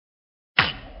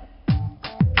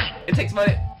It takes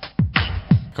money.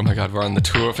 Oh my God, we're on the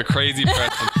tour for crazy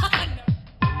person.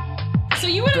 So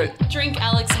you wouldn't drink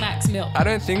Alex Max milk? I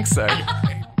don't think so.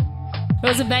 It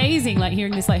was amazing, like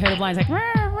hearing this like herd of lions like, rah,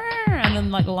 rah, and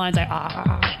then like the lions like,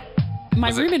 ah. My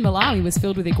room in Malawi was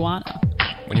filled with iguana.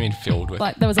 What do you mean filled with?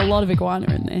 Like there was a lot of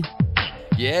iguana in there.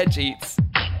 Yeah, Jeets.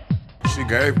 She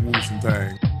gave Woo some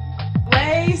thing.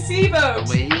 Way Seaboat.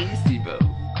 Way Seaboat.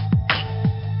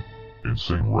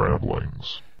 Insane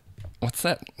ramblings. What's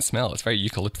that smell? It's very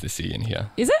eucalyptus-y in here.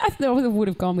 Is it? I thought it would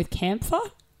have gone with camphor.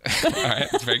 All right,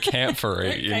 it's very camphor-y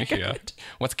in Okay, here. good.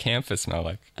 What's camphor smell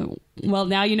like? Well,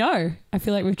 now you know. I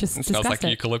feel like we've just It smells discussed like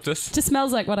it. eucalyptus. Just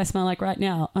smells like what I smell like right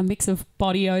now. A mix of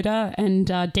body odor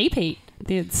and deep heat,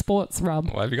 the sports rub.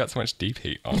 Why have you got so much deep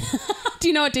heat on? Do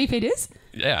you know what deep heat is?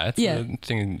 Yeah, it's Yeah. the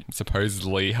thing that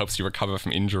supposedly helps you recover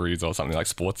from injuries or something like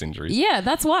sports injuries. Yeah,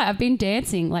 that's why I've been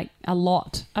dancing like a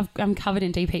lot. I'm covered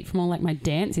in deep heat from all like my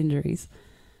dance injuries.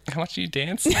 How much do you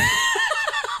dance?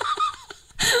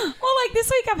 Well, like this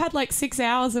week I've had like 6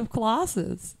 hours of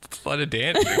classes. It's a lot of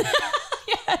dancing.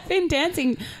 Yeah, I've been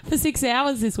dancing for 6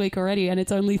 hours this week already, and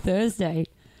it's only Thursday.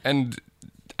 And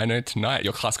I know tonight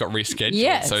your class got rescheduled,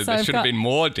 Yeah, so so there I've should have got- been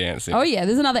more dancing. Oh yeah,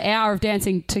 there's another hour of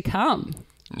dancing to come.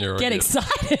 You're Get good.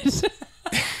 excited.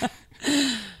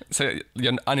 So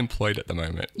you're unemployed at the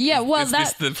moment. Yeah, well, is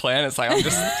this the plan? It's like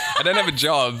I don't have a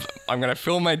job. I'm going to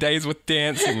fill my days with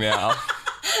dancing now.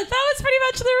 That was pretty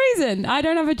much the reason. I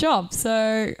don't have a job,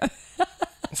 so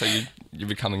So you're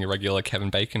becoming a regular Kevin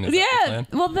Bacon. Is that the yeah. plan?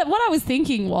 Well, what I was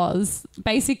thinking was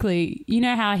basically, you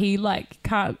know how he like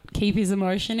can't keep his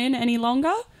emotion in any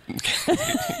longer.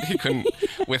 He couldn't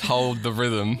withhold the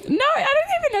rhythm. No, I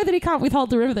don't even know that he can't withhold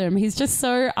the rhythm. He's just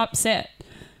so upset.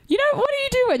 You know, what do you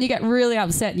do when you get really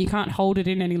upset and you can't hold it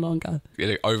in any longer?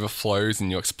 It overflows and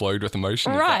you explode with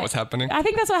emotion. Is Right. that what's happening? I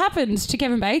think that's what happened to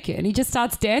Kevin Bacon. He just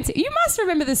starts dancing. You must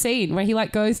remember the scene where he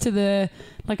like goes to the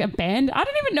like a band. I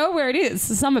don't even know where it is.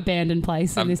 Some abandoned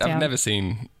place in this town. I've never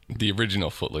seen the original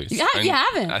Footloose. You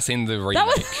haven't? I've seen the remake. That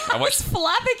was, I watched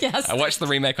flabbergasted. I watched the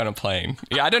remake on a plane.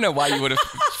 Yeah, I don't know why you would have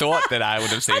thought that I would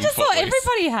have seen I just Footloose. thought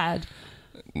everybody had.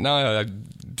 No, I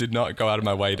did not go out of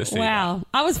my way to see Wow.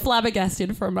 I was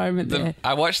flabbergasted for a moment that. there.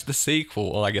 I watched the sequel,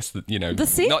 or I guess, The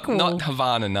sequel? Not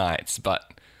Havana Nights,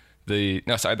 but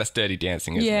that's Dirty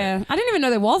Dancing, isn't it? Yeah. I didn't even know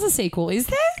there was a sequel. Is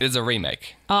there? It's a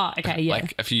remake. Oh, okay, yeah.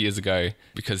 Like a few years ago,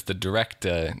 because the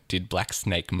director did Black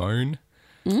Snake Moan.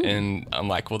 And I'm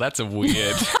like, well, that's a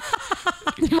weird...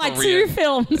 My two Korean-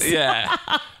 films. Yeah.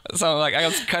 So I'm like, I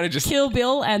was kind of just... Kill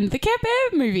Bill and the Care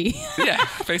Bear movie. Yeah,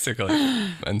 basically.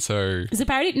 And so... Is it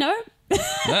parody? No.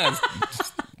 No,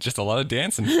 it's just a lot of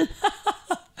dancing.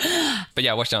 But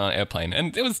yeah, I watched it on an airplane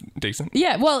and it was decent.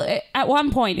 Yeah, well, at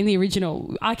one point in the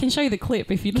original, I can show you the clip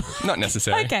if you'd like. Not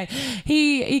necessary. Okay.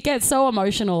 He gets so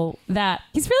emotional that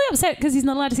he's really upset because he's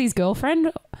not allowed to see his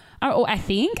girlfriend. Or I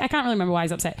think. I can't really remember why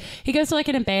he's upset. He goes to like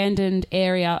an abandoned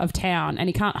area of town and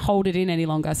he can't hold it in any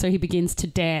longer. So he begins to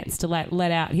dance to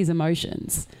let out his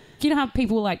emotions. You know how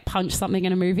people like punch something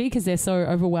in a movie because they're so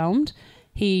overwhelmed?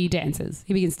 He dances.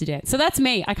 He begins to dance. So that's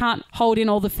me. I can't hold in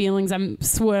all the feelings I'm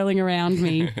swirling around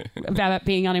me about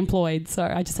being unemployed. So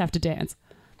I just have to dance.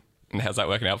 And how's that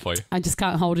working out for you? I just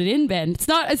can't hold it in, Ben. It's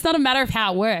not a matter of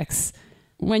how it works.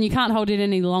 When you can't hold it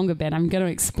any longer, Ben, I'm going to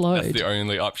explode. That's the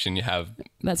only option you have.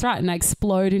 That's right. And I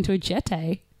explode into a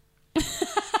jetty.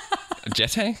 A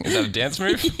jetty? Is that a dance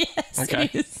move? Yes, Okay.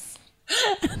 it is.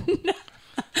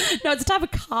 No, it's a type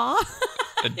of car.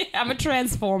 I'm a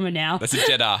transformer now. That's a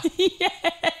Jeddah.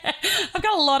 I've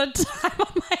got a lot of time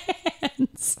on my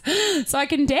hands. So I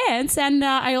can dance and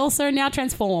I also now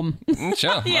transform.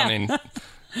 Sure. Yeah. I mean,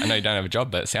 I know you don't have a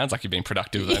job, but it sounds like you've been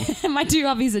productive then. My two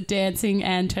hobbies are dancing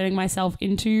and turning myself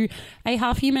into a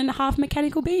half human, half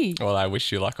mechanical being. Well, I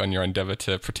wish you luck on your endeavour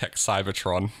to protect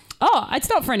Cybertron. Oh, it's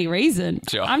not for any reason.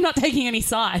 Sure. I'm not taking any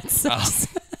sides. Oh.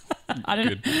 I don't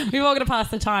know. We've all got to pass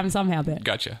the time somehow, Ben.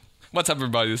 Gotcha. What's up,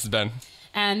 everybody? This is Ben.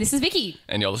 And this is Vicky.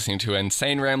 And you're listening to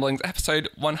Insane Ramblings, episode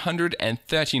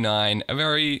 139. A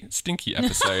very stinky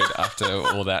episode after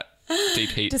all that deep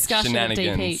heat Discussion of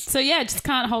shenanigans. deep heat. So yeah, just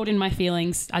can't hold in my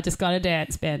feelings. I just got to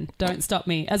dance, Ben. Don't stop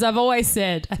me. As I've always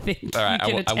said, I think All right,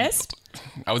 you can attest.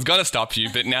 I was going to stop you,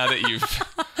 but now that you've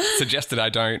suggested I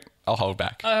don't, I'll hold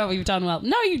back. Oh, we've done well.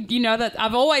 No, you know that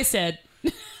I've always said,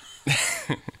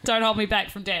 don't hold me back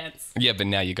from dance. Yeah, but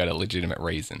now you got a legitimate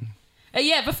reason.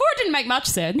 Yeah, before it didn't make much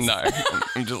sense. No,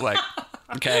 I'm just like,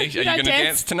 okay, are you don't going to dance?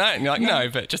 dance tonight? And you're like, no,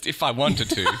 but just if I wanted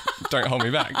to, don't hold me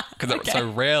back. Because it so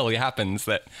rarely happens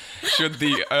that should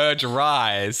the urge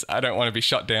rise, I don't want to be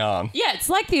shut down. Yeah, it's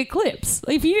like the eclipse.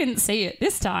 If you didn't see it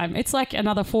this time, it's like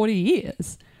another 40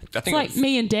 years. I It's think like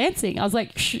me and dancing. I was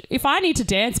like, if I need to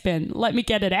dance, Ben, let me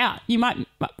get it out. You might,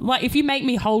 like, if you make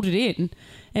me hold it in,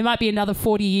 it might be another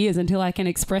 40 years until I can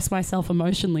express myself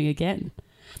emotionally again.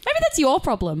 Maybe that's your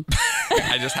problem.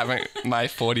 I just haven't, my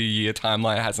 40-year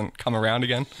timeline hasn't come around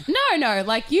again. No,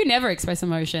 like you never express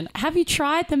emotion. Have you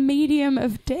tried the medium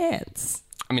of dance?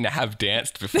 I mean, I have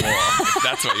danced before, if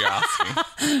that's what you're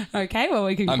asking. Okay, well,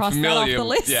 we can I'm cross that off familiar, the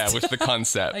list. yeah, with the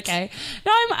concept. Okay.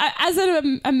 No, as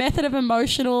a method of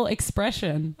emotional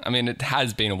expression. I mean, it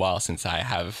has been a while since I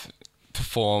have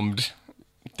performed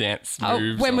dance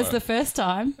moves. When was the first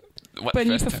time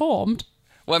when you performed?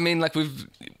 Well, I mean, like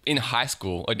in high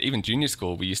school or even junior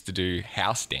school, we used to do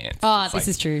house dance. Oh, It's this like,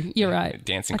 is true. You're right.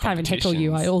 Dancing I can't even heckle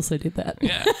you. I also did that.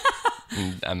 Yeah.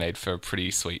 And I made for a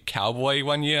pretty sweet cowboy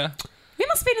one year. We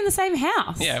must have been in the same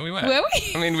house. Yeah, we were. Were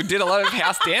we? I mean, we did a lot of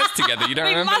house dance together. You don't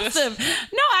We remember must this? have.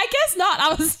 No, I guess not.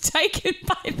 I was taken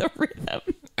by the rhythm.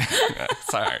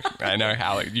 Sorry. I know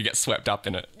how you get swept up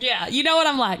in it. Yeah, you know what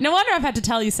I'm like. No wonder I've had to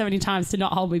tell you so many times to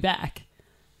not hold me back.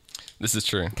 This is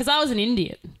true. Because I was an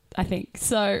Indian, I think.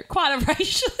 So quite a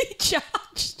racially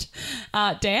charged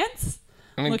dance.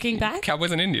 I mean, Looking back.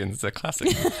 Cowboys and Indians, they're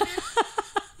classic.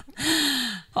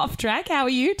 Off track. How are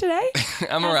you today?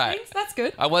 I'm all right. That's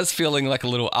good. I was feeling like a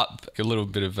little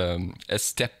bit of a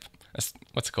step.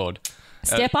 What's it called?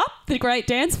 Step Up, the great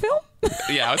dance film.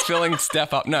 Yeah, I was feeling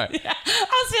step up. No, I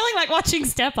was feeling like watching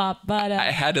Step Up, but I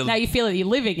had now you feel it. You're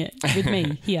living it with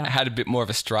me here. I had a bit more of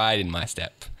a stride in my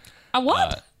step. A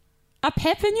what? A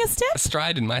pep in your step? A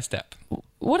stride in my step.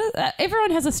 What is that?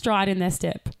 Everyone has a stride in their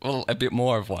step. Well, a bit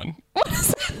more of one. What does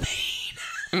that mean?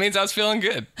 It means I was feeling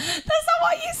good. That's not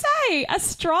what you say. A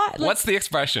stride. Like What's the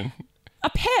expression? a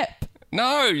pep?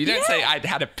 No, you don't Yeah. say I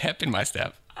had a pep in my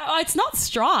step. Oh, it's not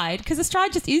stride because a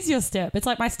stride just is your step. It's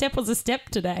like my step was a step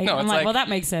today. No, I'm it's like, like- well, that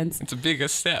makes sense. It's a bigger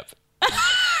step.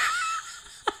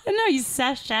 No, you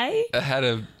sachet. I had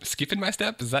a skip in my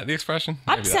step. Is that the expression?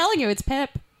 I'm Maybe that's- telling you, it's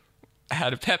pep. I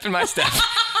had a pep in my step.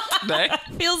 No,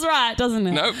 Feels right, doesn't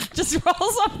it? Nope. Just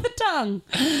rolls off the tongue.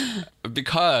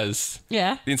 because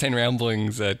Yeah. the Insane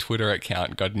Ramblings Twitter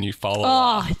account got a new follower.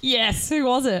 Oh, yes. Who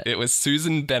was it? It was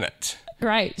Susan Bennett.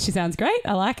 Great. She sounds great.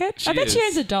 I like it. I She bet she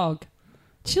is. owns a dog.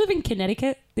 Does she live in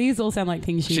Connecticut? These all sound like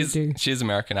things she would do. She's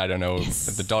American. I don't know Yes.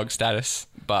 the dog status.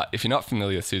 But if you're not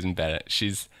familiar with Susan Bennett,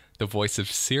 she's the voice of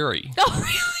Siri. Oh,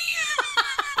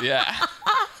 really? Yeah.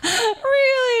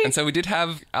 Really? And so we did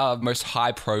have our most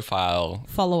high-profile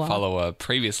Follower.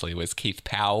 previously was Keith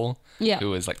Powell, Yeah. who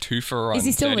was like twofer on Is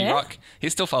he still 30 there? Rock.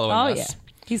 He's still following Oh, us. yeah.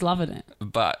 He's loving it.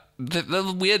 But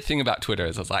the weird thing about Twitter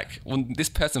is I was like, when this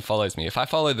person follows me, if I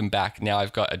follow them back, now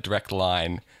I've got a direct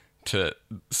line to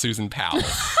Susan Powell.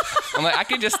 I'm like, I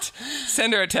could just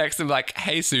send her a text and be like,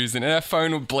 hey, Susan, and her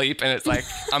phone will bleep, and it's like,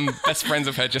 I'm best friends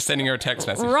with her, just sending her a text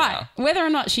message Right. now. Whether or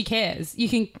not she cares, you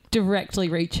can directly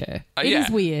reach her. It is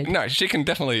Yeah. weird. No, she can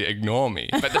definitely ignore me.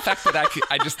 But the fact that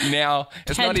I just now...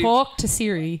 It's Can not even... talk to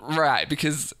Siri. Right,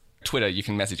 because Twitter, you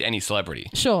can message any celebrity.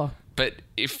 Sure. But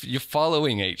if you're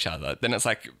following each other, then it's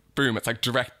like, boom, it's like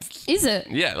direct... Is it?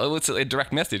 Yeah, it's a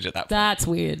direct message at that point. That's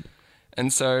weird.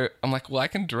 And so I'm like, well, I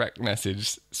can direct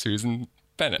message Susan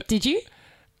Bennett. Did you?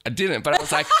 I didn't, but I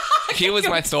was like, here was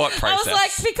my thought process. I was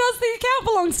like, because the account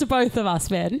belongs to both of us,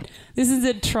 Ben. This is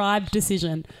a tribe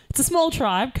decision. It's a small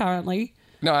tribe currently.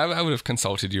 no, I would have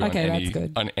consulted you Okay, on that's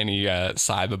good. any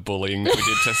cyberbullying that we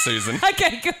did to Susan.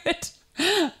 Okay, good.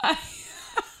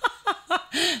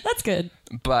 That's good.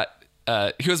 But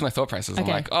here was my thought process. I'm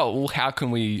Okay. like, oh, well, how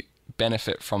can we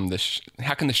benefit from this?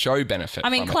 How can the show benefit I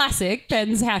mean, from it? classic.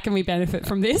 Ben's, how can we benefit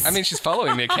from this? I mean, she's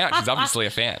following the account. She's obviously a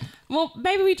fan. well,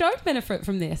 maybe we don't benefit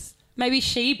from this. Maybe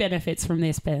she benefits from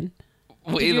this, Ben.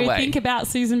 Well, Did either you way, think about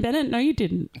Susan Bennett? No, you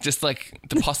didn't. just like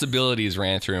the possibilities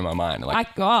ran through my mind. Like, I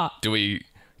got. do we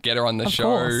get her on the Of show?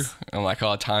 course. And like,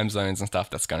 oh, time zones and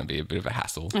stuff. That's going to be a bit of a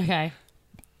hassle. Okay.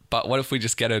 But what if we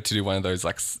just get her to do one of those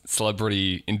like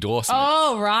celebrity endorsements?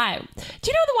 Oh, right.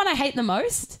 Do you know the one I hate the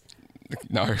most?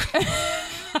 No.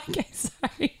 Okay,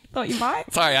 sorry. Thought you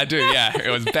might. Sorry, I do, yeah. It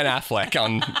was Ben Affleck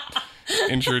on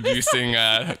introducing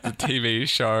the TV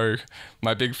show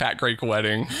My Big Fat Greek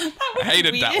Wedding. I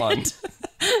hated that one.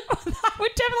 I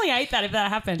would definitely hate that if that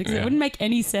happened because it Yeah. wouldn't make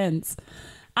any sense.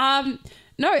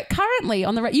 No, currently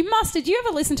on the radio, did you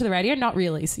ever listen to the radio? Not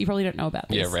really, so you probably don't know about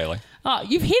this. Yeah, really. Oh,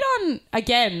 you've hit on,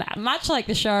 again, much like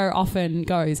the show often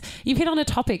goes, you've hit on a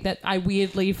topic that I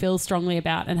weirdly feel strongly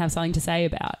about and have something to say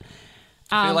about.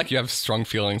 I feel like you have strong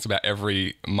feelings about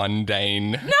every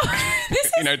mundane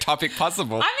This is, topic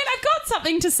possible. I mean, I've got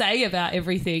something to say about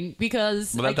everything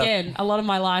because, Well, that- again, a lot of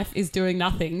my life is doing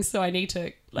nothing, so I need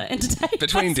to entertain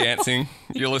Between myself. dancing,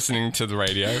 you're listening to the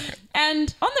radio.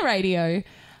 And on the radio,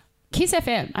 Kiss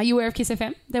FM. Are you aware of Kiss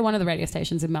FM? They're one of the radio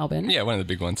stations in Melbourne. Yeah, one of the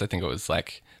big ones. I think it was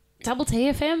like... Double T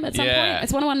FM at some Yeah. point?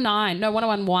 It's 101.9. No,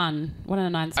 101.1.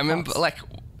 109. I remember like...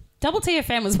 Double T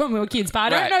FM was when we were kids, but I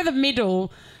don't Right. know the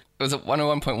middle. Was it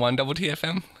 101.1 Double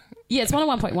TFM? Yeah, it's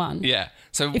 101.1. Yeah.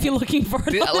 So If you're looking for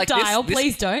it on the dial,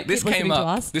 please don't. This keep came listening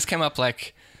up. to us. This came up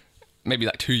like maybe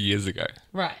like 2 years ago.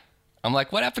 Right. I'm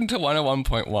like, what happened to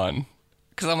 101.1?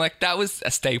 Because I'm like, that was a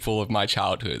staple of my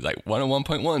childhood. Like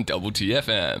 101.1 Double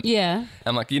TFM. Yeah.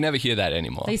 I'm like, you never hear that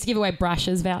anymore. They used to give away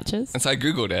brushes, vouchers. And so I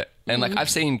Googled it, and like I've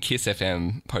seen Kiss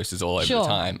FM posters all over Sure. the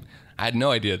time. I had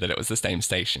no idea that it was the same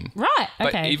station. Right, But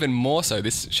okay. even more so,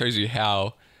 this shows you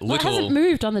how Well, it little... hasn't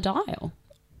moved on the dial.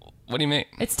 What do you mean?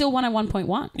 It's still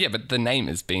 101.1. Yeah, but the name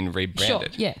has been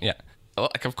rebranded. Sure, yeah. Yeah. Well,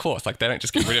 like, of course, like they don't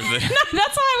just get rid of the...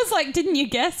 That's why I was like, didn't you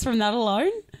guess from that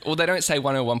alone? Well, they don't say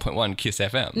 101.1 Kiss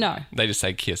FM. No. They just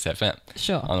say Kiss FM.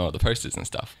 Sure. On all the posters and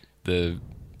stuff. The,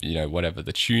 whatever,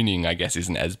 the tuning, I guess,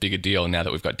 isn't as big a deal now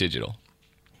that we've got digital.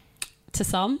 To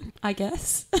some, I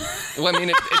guess. Well, I mean,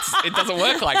 it doesn't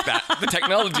work like that. The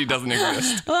technology doesn't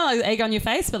exist. Well, egg on your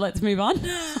face, but let's move on.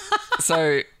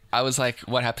 So I was like,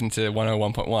 what happened to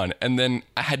 101.1? And then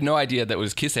I had no idea that it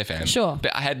was Kiss FM. Sure.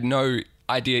 But I had no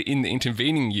idea in the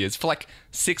intervening years, for like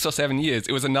 6 or 7 years,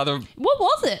 it was another... What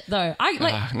was it though?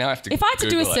 now I have to If I had to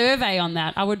do a Google it. survey on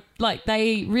that, I would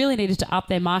they really needed to up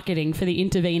their marketing for the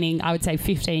intervening, I would say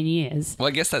 15 years. Well,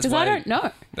 I guess that's Because why... I don't know.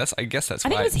 I guess that's I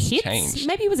think why it was it's hits. changed.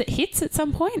 Maybe was it hits at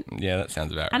some point? Yeah, that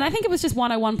sounds about And right. I think it was just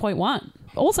 101.1.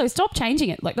 Also, stop changing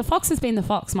it. Like the Fox has been the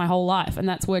Fox my whole life, and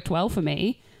that's worked well for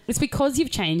me. It's because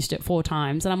you've changed it 4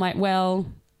 times, and I'm like, well,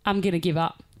 I'm gonna give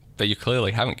up. But you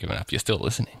clearly haven't given up. You're still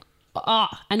listening. Oh,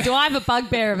 and do I have a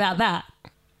bugbear about that?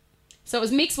 So it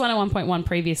was Mix 101.1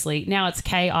 previously. Now it's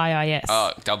KIIS.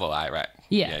 Oh, double I, right.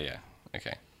 Yeah. Yeah.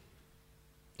 Okay.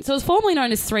 So it was formerly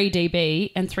known as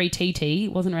 3DB and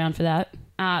 3TT. Wasn't around for that.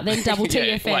 Then Double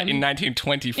Yeah, TFM. what, in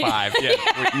 1925. Yeah.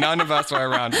 None of us were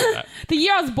around for that. The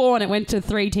year I was born, it went to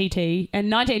 3TT.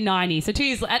 And 1990. So 2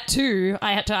 years at 2,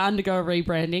 I had to undergo a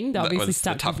rebranding. That obviously was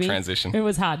stuck a tough with me. transition. It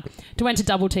was hard. To went to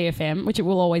Double TFM, which it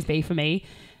will always be for me.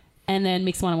 And then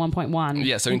Mix 101.1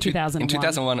 Yeah, so in in 2001.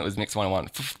 2001 it was Mix 101.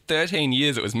 For 13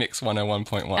 years it was Mix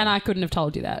 101.1. And I couldn't have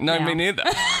told you that. No, now. me neither.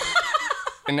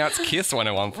 And now it's Kiss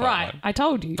 101.1. Right, I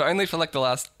told you. But only for like the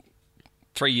last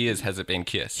 3 years has it been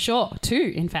Kiss. Sure,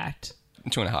 2 in fact.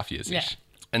 2.5 years-ish. Yeah.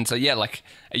 And so, yeah, like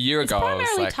a year It's ago I was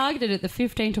primarily like... targeted at the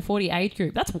 15 to 40 age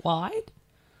group. That's wide.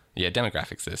 Yeah,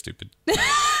 demographics are stupid. It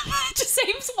just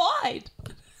seems wide.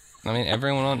 I mean,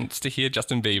 everyone wants to hear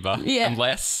Justin Bieber. Yeah.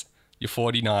 Unless you're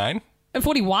 49. And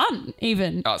 41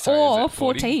 even. Oh, sorry, or is it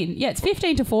 40? 14. Yeah, it's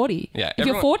 15 to 40. Yeah, If you're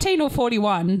everyone- 14 or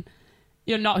 41,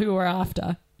 you're not who we're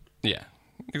after. Yeah,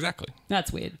 exactly.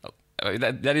 That's weird.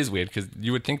 That is weird because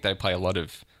you would think they play a lot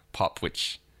of pop,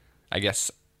 which I guess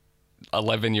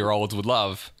 11-year-olds would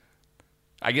love.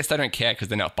 I guess they don't care because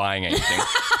they're not buying anything.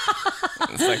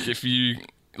 It's like if you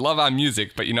love our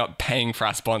music, but you're not paying for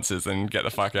our sponsors, then get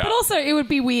the fuck out. But also, it would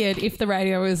be weird if the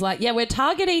radio was like, yeah, we're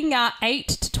targeting 8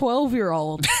 to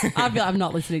 12-year-olds. I'd be like, I'm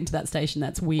not listening to that station.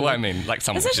 That's weird. Well, I mean, like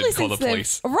someone Especially should call the since they've-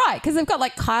 police. Right, because they've got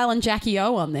like Kyle and Jackie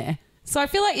O on there. So I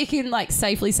feel like you can like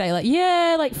safely say like,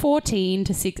 yeah, like 14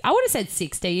 to 6. I would have said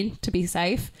 16 to be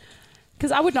safe.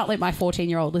 Because I would not let my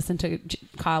 14-year-old listen to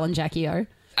Kyle and Jackie O.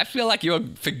 I feel like you're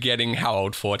forgetting how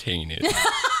old 14 is.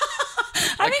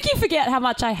 I think you forget how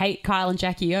much I hate Kyle and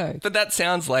Jackie O. But that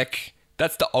sounds like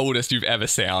that's the oldest you've ever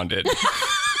sounded.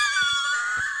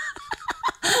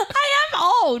 I am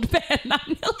old, Ben. I'm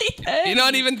nearly 30. You're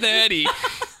not even 30. What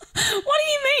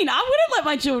do you mean? I wouldn't let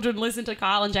my children listen to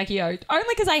Kyle and Jackie O. Only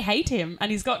because I hate him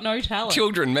and he's got no talent.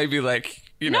 Children, maybe like,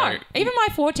 you know. No, even my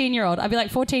 14-year-old. I'd be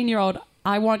like, 14-year-old,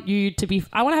 I want to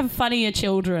have funnier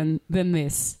children than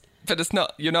this. But it's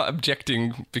not, you're not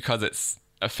objecting because it's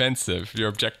offensive. You're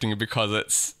objecting because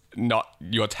it's not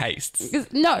your tastes.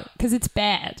 Because it's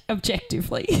bad,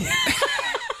 objectively.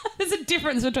 There's a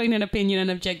difference between an opinion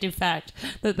and objective fact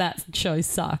that show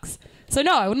sucks. So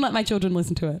no, I wouldn't let my children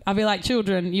listen to it. I'd be like,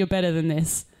 children, you're better than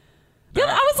this. I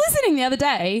was listening the other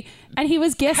day and he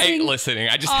was guessing... Hate listening.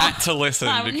 I just had to listen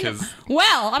Um, because...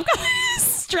 Well, I've got to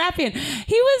strap in.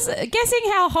 He was guessing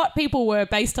how hot people were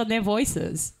based on their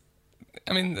voices.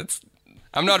 I mean,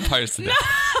 I'm not opposed to this.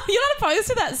 You're not opposed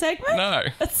to that segment? No.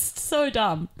 That's so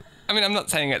dumb. I mean, I'm not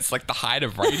saying it's like the height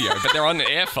of radio, but they're on the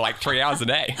air for like 3 hours a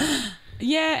day.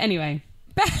 Yeah, anyway.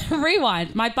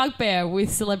 Rewind. My bugbear with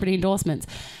celebrity endorsements.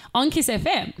 On Kiss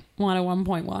FM,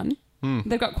 101.1.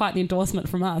 They've got quite the endorsement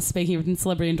from us. Speaking of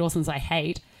celebrity endorsements I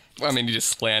hate. Well, I mean, you just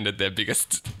slandered their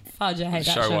biggest Fudge, I hate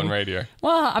that show show. on radio.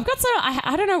 Well, I've got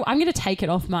I don't know. I'm going to take it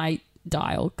off my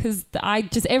dial because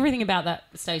everything about that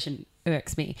station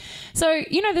irks me. So,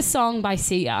 you know the song by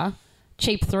Sia,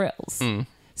 Cheap Thrills? Mm.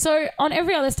 So on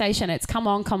every other station, it's come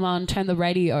on, turn the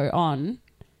radio on.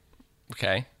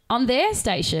 Okay. On their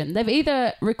station, they've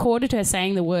either recorded her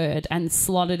saying the word and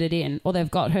slotted it in, or they've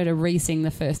got her to re-sing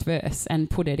the first verse and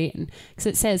put it in. Because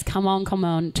it says, come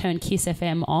on, turn Kiss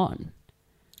FM on.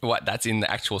 What, that's in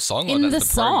the actual song or In that's the the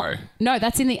song. promo? No,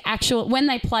 that's in the actual... When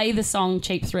they play the song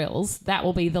Cheap Thrills, that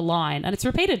will be the line. And it's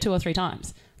repeated 2 or 3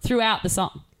 times throughout the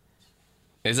song.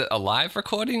 Is it a live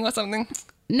recording or something?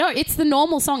 No, it's the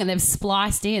normal song and they've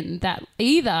spliced in that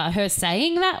either her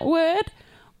saying that word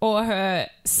or her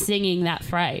singing that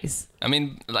phrase. I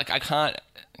mean, like, I can't...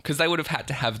 Because they would have had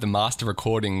to have the master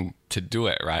recording to do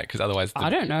it, right? Because otherwise... I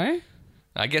don't know.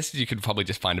 I guess you could probably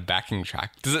just find a backing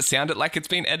track. Does it sound like it's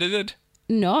been edited?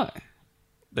 No.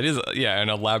 That is, an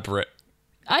elaborate...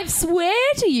 I swear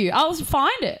to you, I'll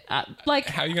find it. How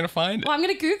are you going to find it? Well, I'm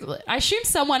going to Google it. I assume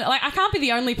someone... I can't be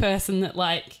the only person that,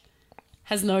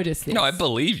 has noticed this. No, I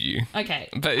believe you. Okay.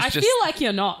 But it's I just... feel like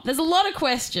you're not. There's a lot of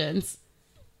questions.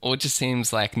 Or it just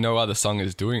seems like no other song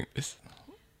is doing this.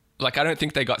 Like, I don't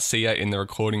think they got Sia in the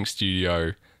recording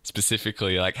studio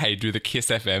specifically, like, hey, do the Kiss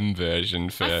FM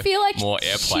version for I feel like more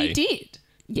airplay. she did.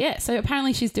 Yeah, so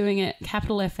apparently she's doing it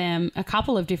Capital FM, a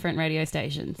couple of different radio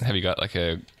stations. Have you got, like,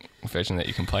 a version that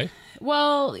you can play?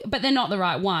 Well, but they're not the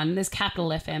right one. There's Capital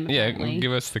FM, apparently. Yeah,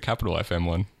 give us the Capital FM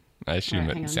one. I assume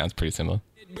Right, hang it on. sounds pretty similar.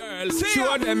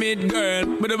 Show them it, girl.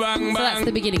 With a bang, So that's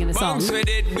the beginning of the song. Bounce with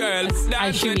it, girl. I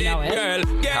assume you know it. Girl.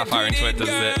 How far into it does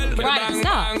it... Right at the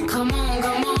start. Come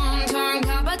on, turn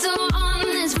capital on.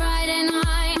 It's Friday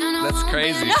night. And I That's won't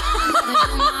crazy. be long.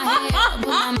 Put my hair, put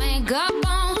my makeup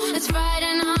on. It's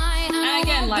Friday night. And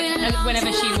again,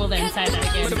 whenever she will then say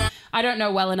that again. I don't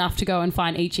know well enough to go and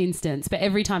find each instance, but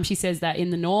every time she says that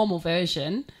in the normal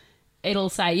version, it'll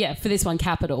say, for this one,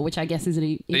 capital, which I guess is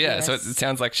an Yeah, so it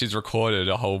sounds like she's recorded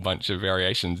a whole bunch of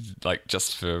variations, like,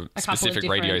 just for a couple of specific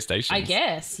radio different- stations. I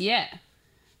guess, yeah.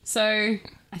 So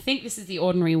I think this is the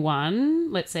ordinary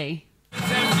one. Let's see. So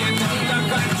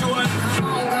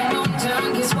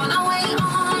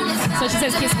she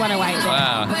says Kiss 108 there.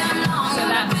 Wow. So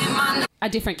that's a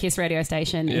different Kiss radio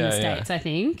station in the Yeah, States, I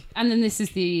think. And then this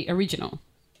is the original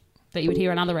that you would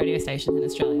hear on other radio stations in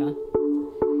Australia.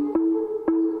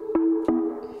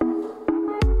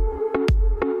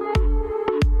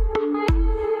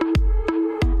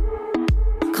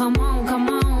 Come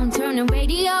on, turn the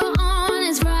radio on.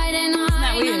 It's Friday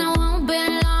night. weird? And I won't be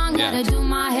long. Yeah. Gotta do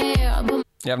my hair. But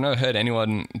Yeah, I've never heard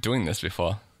anyone doing this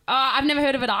before. I've never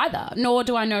heard of it either, nor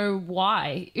do I know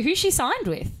why. Who's she signed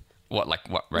with? What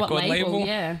record What label?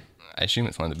 Yeah. I assume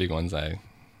it's one of the big ones. I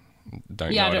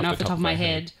don't Yeah, know. I don't know off the top of my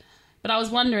head. But I was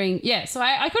wondering, so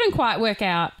I couldn't quite work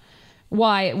out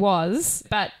why it was,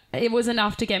 but it was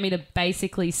enough to get me to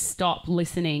basically stop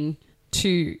listening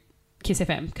to Kiss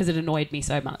FM because it annoyed me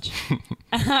so much.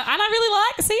 And I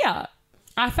really like Sia.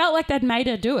 I felt like they'd made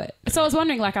her do it. So I was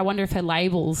wondering, I wonder if her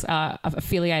labels are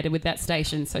affiliated with that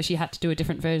station, so she had to do a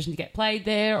different version to get played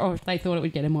there, or if they thought it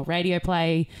would get her more radio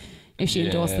play if she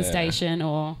endorsed the station,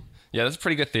 or... Yeah, that's a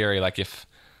pretty good theory. Like, if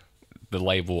the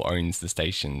label owns the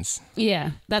stations,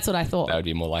 Yeah, that's what I thought. that would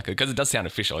be more likely. Because it does sound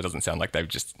official. It doesn't sound like they've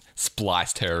just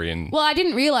spliced her in. Well, I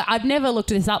didn't realise... I'd never looked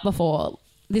this up before.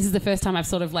 This is the first time I've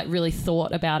sort of really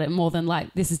thought about it more than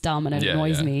this is dumb and it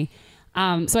annoys me. So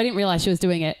I didn't realise she was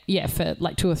doing it, for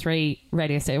 2 or 3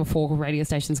 radio stations or 4 radio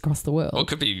stations across the world. Well, it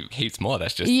could be heaps more.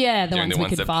 That's just the doing ones the we ones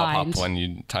could that pop find. up when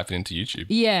you type it into YouTube.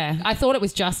 Yeah, I thought it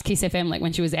was just Kiss FM.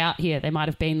 When she was out here, they might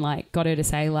have been got her to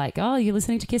say oh, you're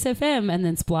listening to Kiss FM, and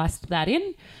then spliced that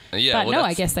in. Yeah, But no,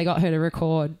 I guess they got her to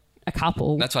record a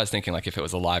couple. That's why I was thinking, if it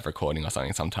was a live recording or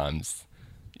something, sometimes,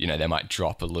 they might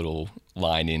drop a little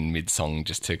line in mid-song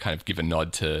just to kind of give a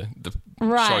nod to the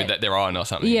show that they're on or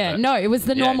something. Yeah, But no, it was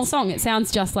the normal it's- song. It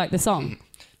sounds just like the song.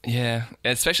 Yeah,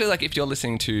 especially if you're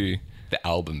listening to the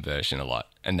album version a lot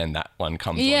and then that one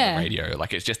comes on Yeah. the radio.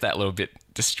 It's just that little bit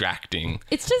distracting.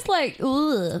 It's just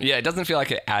ugh. Yeah, it doesn't feel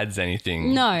like it adds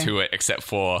anything No. to it except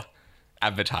for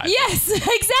advertising. Yes,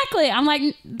 exactly.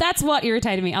 I'm that's what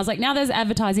irritated me. I was now there's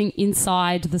advertising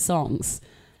inside the songs.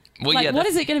 Well, What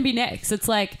is it going to be next? It's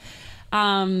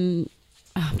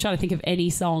I'm trying to think of any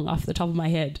song off the top of my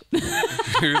head.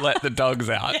 Who let the dogs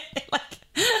out?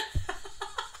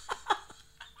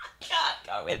 Can't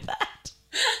go with that.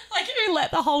 Who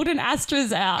let the Holden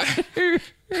Astras out?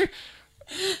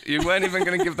 You weren't even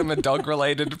going to give them a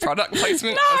dog-related product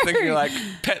placement? I was thinking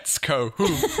Pets Co.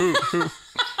 Who?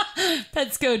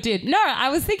 That skill did. No, I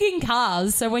was thinking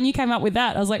Cars. So when you came up with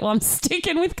that, I was like, well, I'm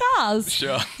sticking with Cars.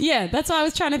 Sure. Yeah, that's why I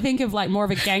was trying to think of like more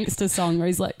of a gangster song where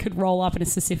he's like could roll up in a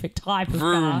specific type of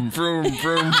car. Vroom, vroom,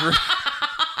 vroom, vroom.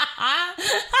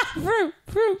 Vroom,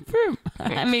 vroom, vroom.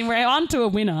 I mean, we're on to a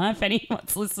winner if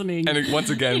anyone's listening. And once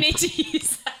you again, need to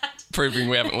use that. proving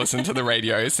we haven't listened to the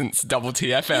radio since Double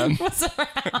TFM. What's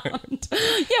around?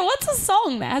 Yeah, what's a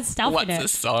song that has stuff in it?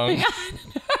 What's a song?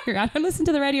 I don't listen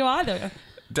to the radio either.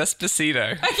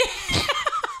 Despacito. Okay.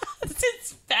 It's in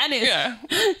Spanish. Yeah.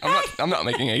 I'm not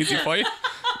making it easy for you.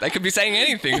 They could be saying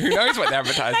anything. Who knows what they're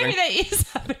advertising? Maybe there is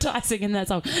advertising in that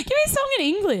song. Give me a song in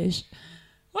English.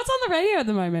 What's on the radio at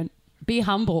the moment? Be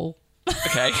humble.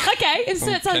 Okay. Okay, it's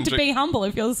something to Kendrick. be humble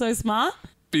if you're so smart.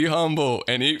 Be humble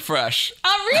and eat fresh.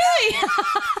 Oh, really?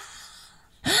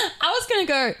 I was going to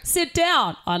go, sit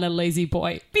down on a lazy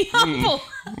boy. Be humble.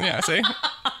 Yeah, see?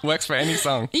 Works for any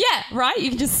song. Yeah, right? You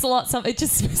can just slot something. It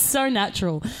just was so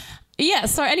natural. Yeah,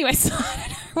 so anyway, so I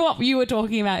don't know what you were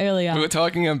talking about earlier. We were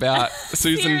talking about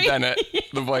Susan Siri. Bennett,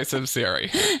 the voice of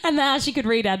Siri. And now she could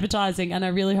read advertising, and I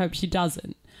really hope she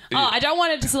doesn't. Oh, I don't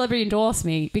want it to celebrity endorse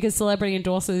me because celebrity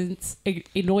endorsements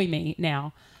annoy me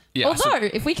now. Yeah, Although,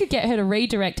 if we could get her to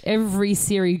redirect every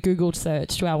Siri Google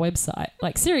search to our website,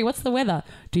 like, Siri, what's the weather?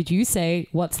 Did you say,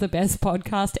 what's the best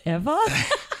podcast ever?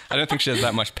 I don't think she has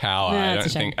that much power. No, it's a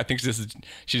shame. I think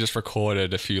she just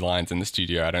recorded a few lines in the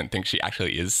studio. I don't think she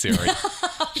actually is Siri.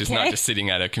 She's not just sitting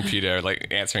at a computer like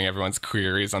answering everyone's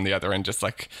queries on the other end, just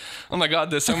like, oh my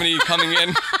god, there's so many coming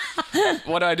in.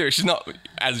 What do I do? She's not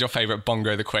as your favorite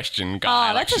Bongo the Question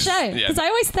guy. Oh, that's a shame because I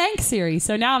always thank Siri,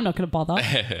 so now I'm not going to bother.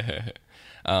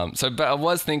 But I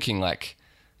was thinking like,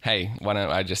 hey, why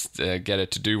don't I just get her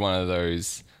to do one of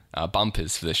those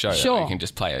bumpers for the show? Sure. That we can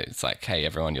just play it. It's like, hey,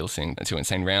 everyone, you're listening to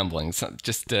Insane Ramblings. So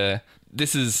just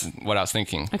this is what I was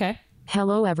thinking. Okay.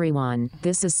 Hello everyone,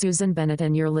 this is Susan Bennett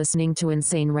and you're listening to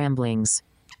Insane Ramblings.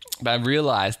 But I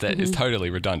realized that it's totally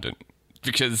redundant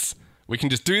because we can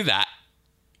just do that.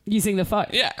 Using the phone.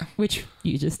 Yeah. Which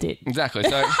you just did. Exactly.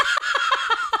 So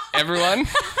everyone,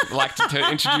 I'd like to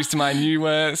introduce my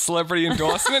new celebrity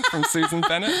endorsement from Susan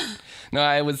Bennett. No,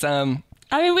 I was... I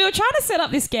mean, we were trying to set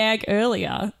up this gag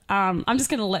earlier. I'm just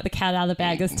going to let the cat out of the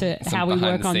bag as to how we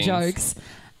work on behind-the-scenes. jokes.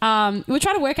 We were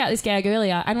trying to work out this gag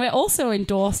earlier, and we're also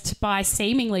endorsed by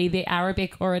seemingly the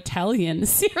Arabic or Italian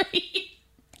Siri.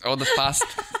 Or the fast,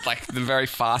 like the very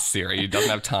fast Siri who doesn't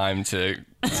have time to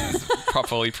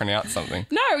properly pronounce something.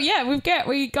 No, yeah,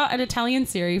 we got an Italian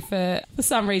Siri for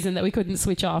some reason that we couldn't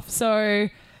switch off. So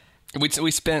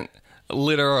We spent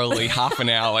literally half an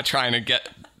hour trying to get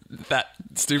that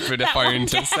stupid phone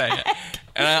to say it.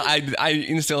 And I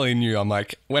instantly knew, I'm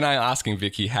like, when I'm asking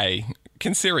Vicky, hey,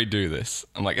 can Siri do this?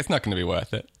 I'm like, it's not going to be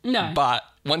worth it. No. But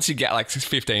once you get like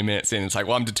 15 minutes in, it's like,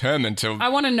 well, I'm determined to... I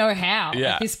want to know how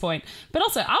Yeah. at this point. But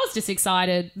also, I was just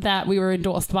excited that we were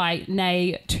endorsed by,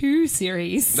 nay, 2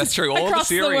 series. That's true. All the across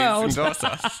series world. endorse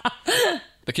us.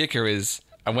 The kicker is,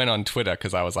 I went on Twitter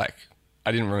because I was like,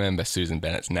 I didn't remember Susan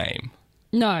Bennett's name.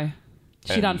 No.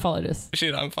 She'd And- unfollowed us. She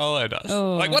unfollowed us.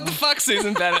 Oh. Like, what the fuck,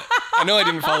 Susan Bennett? I know I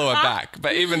didn't follow her back,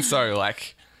 but even so,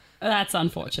 like, That's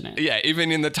unfortunate. yeah,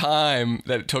 even in the time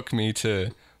that it took me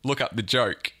to look up the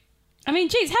joke, I mean,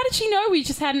 geez, how did she know we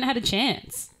just hadn't had a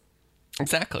chance?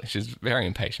 exactly, she's very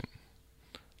impatient.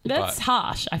 That's But-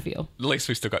 harsh, I feel. At least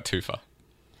we still got Tufa.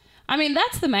 I mean,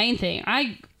 that's the main thing.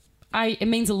 It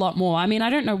means a lot more. I mean, I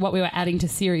don't know what we were adding to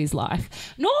Siri's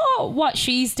life, nor what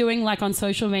she's doing like on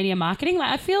social media marketing.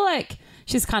 Like, I feel like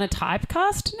she's kind of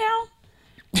typecast now.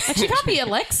 Like, she can't be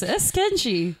Alexis, can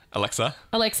she? Alexa,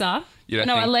 Alexa. You don't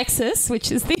no, think- Alexis,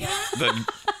 which is the the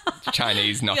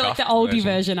Chinese knockoff. yeah, like the oldie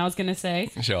version. I was going to say.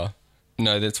 Sure.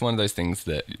 No, that's one of those things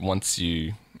that once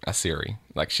you are Siri,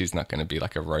 like, she's not going to be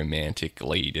like a romantic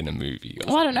lead in a movie.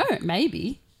 Or Well, I don't know.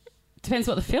 Maybe depends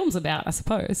what the film's about, I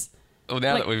suppose. Well,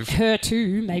 now Like that we've her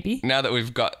too, maybe. now that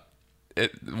we've got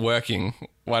it working,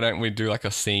 why don't we do like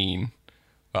a scene?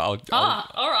 Well,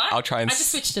 All right. I'll try and I just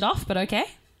switched it off, but okay.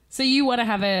 So you want to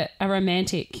have a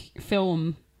romantic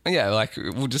film? yeah, like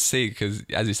we'll just see because,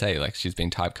 as you say, like she's been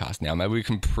typecast now. Maybe we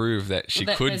can prove that she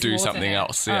That could there's do more to something her.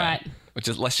 else. All Yeah. right. Which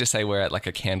is, let's just say we're at like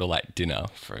a candlelight dinner,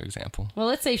 for example. Well,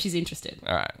 let's see if she's interested.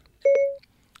 All right.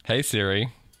 Hey Siri,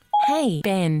 Hey,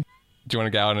 Ben. do you want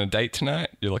to go out on a date tonight?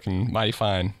 You're looking mighty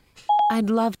fine. I'd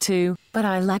love to, but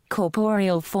I lack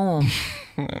corporeal form.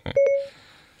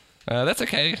 That's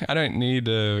okay. I don't need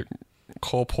a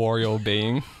corporeal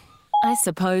being. I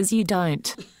suppose you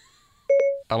don't.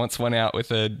 I once went out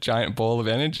with a giant ball of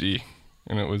energy,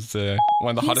 and it was one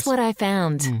of the Here's hottest. what I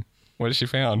found. What has she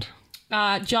found?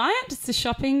 Giant, it's a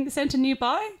shopping centre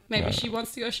nearby. Maybe she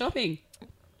wants to go shopping.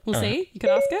 We'll see. You could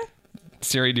ask her.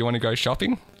 Siri, do you want to go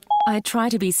shopping? I try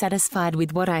to be satisfied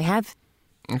with what I have.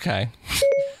 Okay.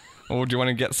 Or do you want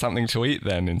to get something to eat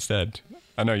then instead?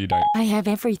 I know you don't. I have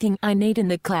everything I need in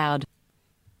the cloud.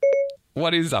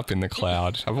 What is up in the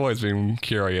cloud? I've always been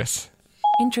curious.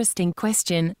 Interesting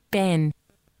question, Ben.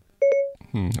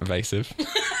 Evasive.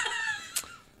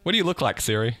 What do you look like,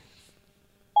 Siri?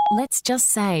 Let's just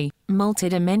say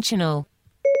multidimensional.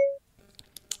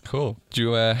 Cool. Do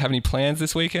you have any plans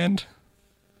this weekend?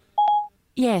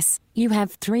 Yes, you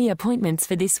have 3 appointments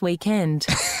for this weekend.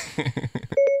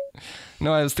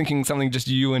 No, I was thinking something just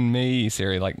you and me,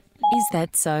 Siri. Like, Is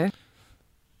that so?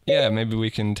 yeah, maybe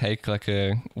we can take like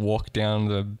a walk down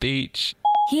the beach.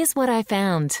 Here's what I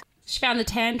found. She found the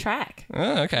tan track.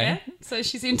 Oh, okay. Yeah, so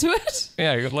she's into it.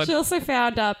 Yeah, She also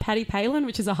found Paddy Palin,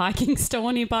 which is a hiking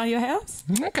store nearby your house.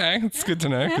 okay. It's good to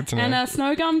know. Yeah. Good to know. And a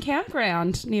snow gum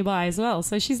campground nearby as well.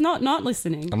 So she's not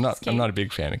listening. I'm She's keen. not a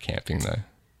big fan of camping though.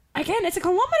 Again, it's a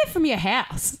kilometre from your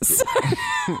house. So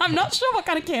I'm not sure what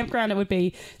kind of campground it would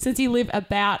be since you live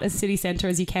about as city centre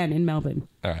as you can in Melbourne.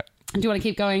 All right. Do you want to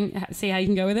keep going, see how you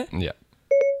can go with it? Yeah.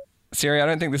 Siri, I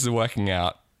don't think this is working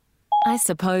out. I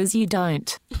suppose you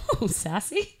don't. Oh,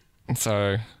 sassy.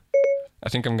 So I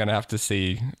think I'm going to have to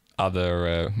see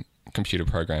other computer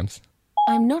programs.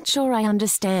 I'm not sure I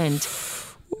understand.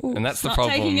 And that's the Not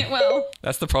problem. taking it well.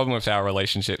 That's the problem with our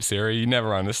relationship, Siri. You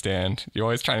never understand. You're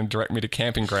always trying to direct me to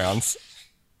camping grounds.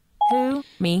 Who?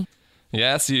 Me?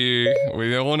 Yes, you.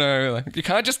 We all know. Like, you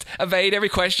can't just evade every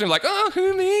question like, oh,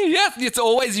 who, me? Yes, it's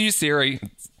always you, Siri.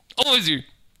 It's always you.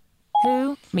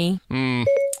 Who? Me?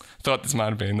 Thought this might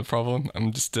have been the problem.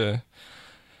 I'm just,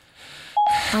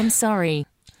 I'm sorry.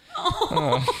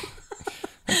 How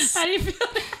do you feel?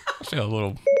 I feel a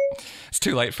little... It's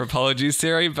too late for apologies,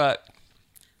 Siri, but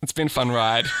it's been a fun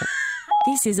ride.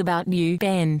 This is about you,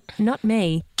 Ben, not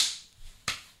me.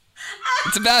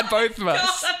 It's about both of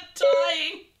us. I'm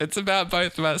dying. It's about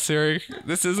both of us, Siri.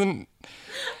 This isn't...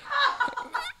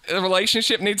 A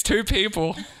relationship needs 2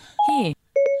 people. Here.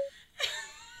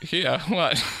 Here,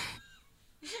 what?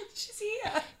 She's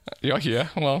here. You're here.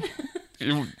 Well,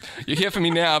 you're here for me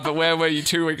now, but where were you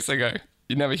 2 weeks ago?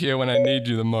 You're never here when I need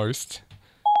you the most.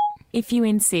 If you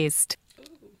insist.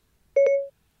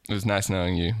 It was nice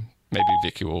knowing you. Maybe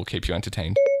Vicky will keep you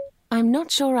entertained. I'm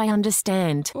not sure I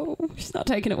understand. Oh, she's not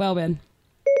taking it well, Ben.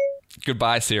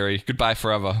 Goodbye, Siri. Goodbye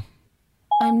forever.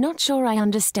 I'm not sure I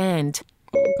understand.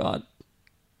 Oh, God.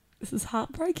 This is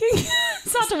heartbreaking.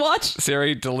 It's hard to watch.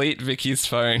 Siri, delete Vicky's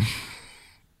phone.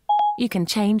 You can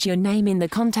change your name in the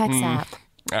contacts app.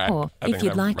 All right, Or I think if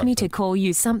you'd I've like me to wrapped call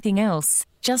you something else,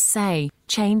 just say,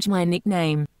 change my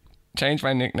nickname. it. Change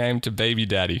my nickname to Baby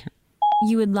Daddy.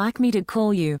 You would like me to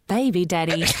call you Baby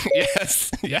Daddy.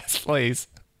 Yes, yes, please.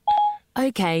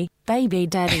 Okay, Baby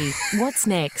Daddy. What's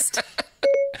next?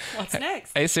 What's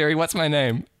next? Hey, Siri, what's my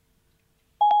name?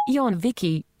 You're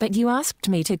Vicky, but you asked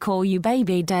me to call you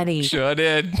Baby Daddy. Sure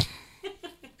did.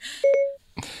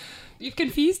 You've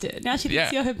confused her. Now she thinks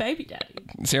Yeah. you're her baby daddy.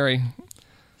 Siri,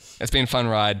 it's been a fun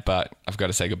ride, but I've got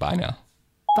to say goodbye now.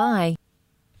 Bye.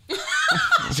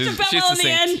 She's Bella on the succinct.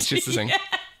 end. She's succinct.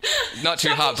 Yeah. Not too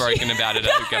heartbroken about it,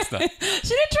 I guess not. She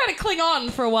did try to cling on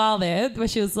for a while there, where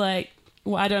she was like,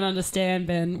 well, I don't understand,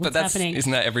 Ben. What's But that's happening?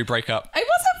 isn't that every breakup? It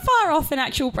wasn't far off an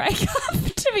actual breakup,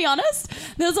 to be honest.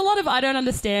 There was a lot of I don't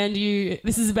understand you.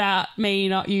 This is about me,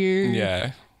 not you.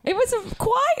 Yeah. It was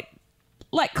quite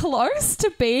like close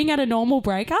to being at a normal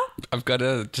breakup. I've got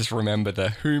to just remember the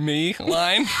who me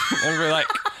line. And we're like,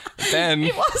 Ben,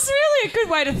 It was really a good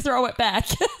way to throw it back.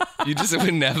 you just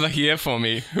were never here for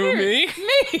me. Who me? Me.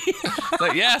 It's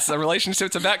like, yes, a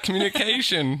relationship's about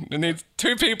communication. It needs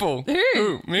 2 people.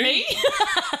 Who? Me?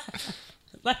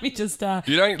 Let me just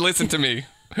You don't listen to me.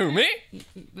 Who, me?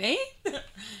 me?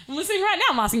 I'm listening right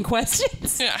now. I'm asking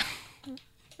questions. Yeah.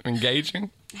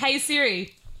 Engaging. Hey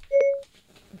Siri,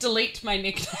 delete my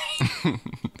nickname.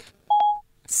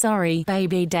 Sorry,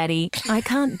 Baby Daddy. I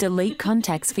can't delete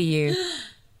contacts for you.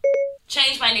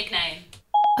 Change my nickname.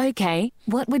 Okay,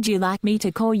 what would you like me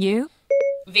to call you?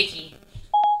 Vicky.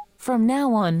 From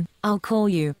now on, I'll call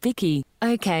you Vicky.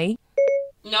 Okay?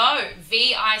 No,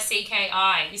 Vicki.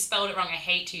 You spelled it wrong. I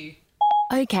hate you.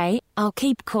 Okay, I'll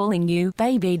keep calling you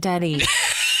Baby Daddy.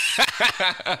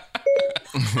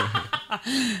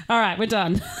 All right, we're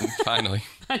done. Finally.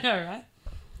 I know, right?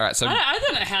 All right, so I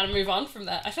don't know how to move on from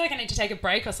that. I feel like I need to take a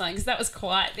break or something because that was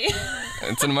quite the.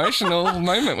 it's an emotional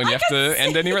moment when you have to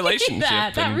end any relationship.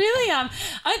 That and really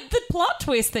the plot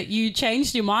twist that you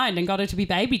changed your mind and got her to be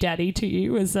baby daddy to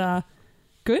you was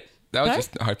good. I was No?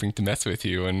 just hoping to mess with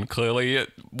you, and clearly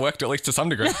it worked at least to some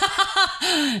degree.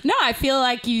 No, I feel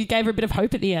like you gave her a bit of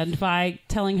hope at the end by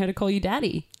telling her to call you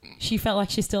daddy. She felt like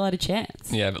she still had a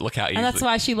chance. Yeah, but look how easy. And that's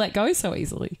why she let go so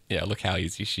easily. Yeah, look how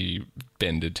easy she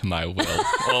bended to my will.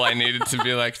 All I needed to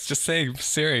be like, just say,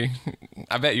 Siri.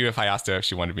 I bet you if I asked her if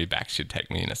she wanted me back, she'd take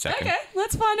me in a second. Okay,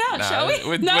 let's find out, Nah, shall we?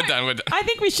 we're done. I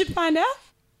think we should find out.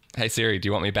 Hey, Siri, do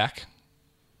you want me back?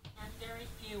 Very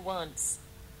few wants.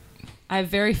 I have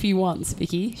very few wants,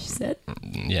 Vicky, she said.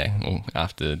 Yeah, well,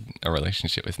 after a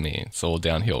relationship with me, it's all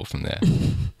downhill from there.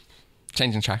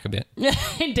 Changing track a bit.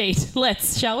 Indeed.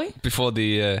 Let's, shall we? Before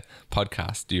the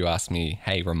podcast, you asked me,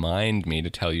 hey, remind me to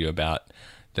tell you about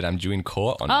that I'm due in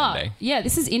court on Monday. Yeah,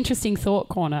 this is interesting thought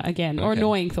corner again, or Okay.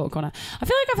 annoying thought corner. I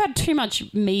feel like I've had too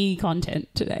much me content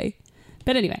today.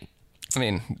 But anyway. I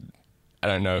mean, I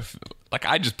don't know if... Like,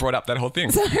 I just brought up that whole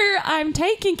thing. So I'm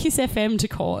taking Kiss FM to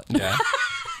court. Yeah,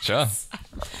 sure.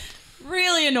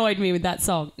 Really annoyed me with that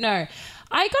song. No,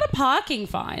 I got a parking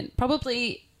fine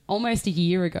probably almost a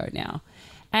year ago now.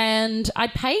 And I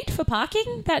paid for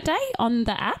parking that day on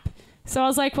the app. So I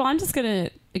was like, well, I'm just going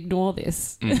to ignore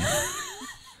this.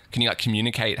 Can you, like,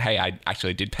 communicate, hey, I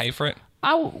actually did pay for it?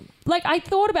 I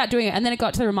thought about doing it, and then it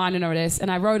got to the reminder notice,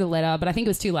 and I wrote a letter, but I think it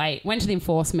was too late. Went to the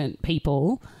enforcement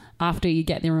people after you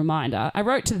get the reminder. I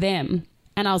wrote to them,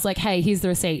 and I was like, hey, here's the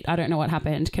receipt. I don't know what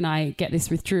happened. Can I get this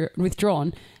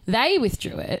withdrawn? They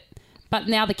withdrew it, but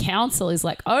now the council is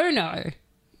like, oh, no.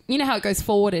 You know how it goes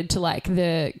forwarded to, like,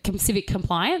 the civic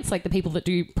compliance, like the people that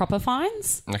do proper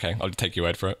fines? Okay, I'll just take your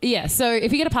word for it. Yeah, so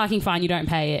if you get a parking fine, you don't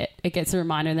pay it. It gets a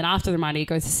reminder, and then after the reminder, it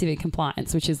goes to civic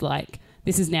compliance, which is like,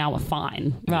 this is now a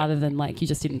fine rather than like, you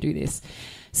just didn't do this.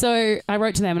 So I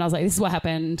wrote to them and I was like, this is what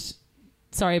happened.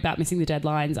 Sorry about missing the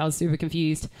deadlines. I was super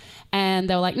confused. And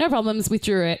they were like, no problems,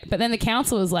 withdrew it. But then the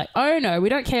council was like, oh no, we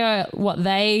don't care what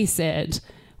they said.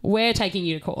 We're taking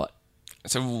you to court.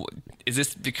 So is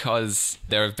this because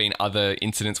there have been other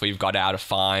incidents where you've got out of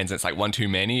fines and it's like one too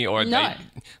many? Or No.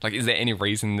 Is there any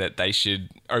reason that they should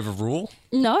overrule?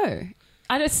 No.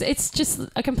 It's just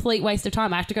a complete waste of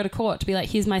time. I have to go to court to be like,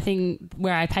 here's my thing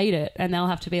where I paid it. And they'll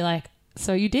have to be like,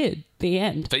 so you did, the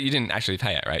end. But you didn't actually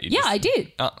pay it, right? I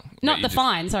did. Oh, Not the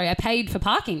fine, sorry. I paid for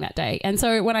parking that day. And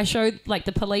so when I showed like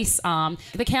the police arm,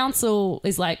 the council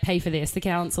is like, pay for this. The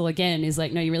council again is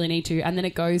like, no, you really need to. And then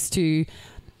it goes to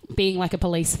being like a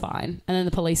police fine. And then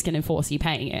the police can enforce you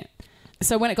paying it.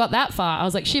 So when it got that far, I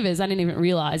was like, shivers, I didn't even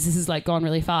realize this has like gone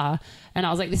really far. And I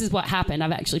was like, this is what happened.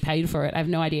 I've actually paid for it. I have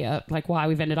no idea like why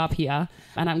we've ended up here.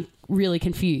 And I'm really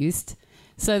confused.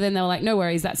 So then they were like, no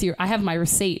worries, I have my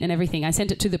receipt and everything. I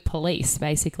sent it to the police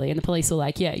basically. And the police were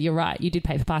like, yeah, you're right. You did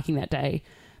pay for parking that day.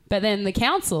 But then the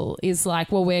council is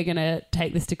like, well, we're going to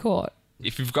take this to court.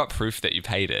 If you've got proof that you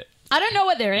paid it, I don't know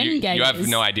what their end game is. You have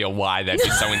no idea why they'd be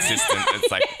so insistent. It's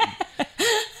like...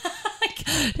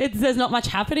 There's not much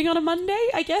happening on a Monday,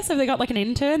 I guess. Have they got like an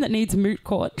intern that needs moot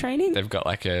court training? They've got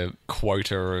like a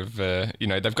quota of,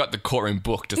 they've got the courtroom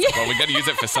book. Just like, well, we've got to use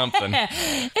it for something. Yeah.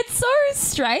 It's so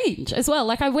strange as well.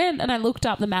 Like I went and I looked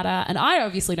up the matter, and I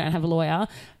obviously don't have a lawyer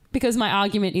because my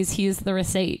argument is here's the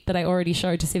receipt that I already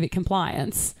showed to civic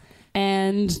compliance.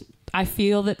 And I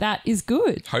feel that is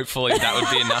good. Hopefully that would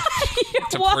be enough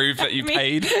to prove that you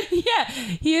paid. Yeah.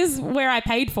 Here's where I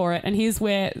paid for it, and here's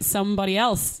where somebody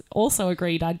else also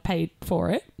agreed I'd paid for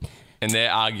it. And their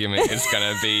argument is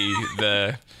going to be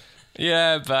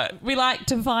but... We like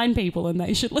to fine people and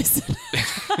they should listen.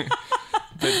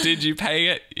 But did you pay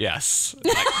it? Yes.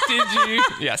 Like, did you?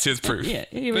 Yes, here's proof. Yeah,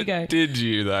 here we go. Did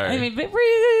you, though? I mean, but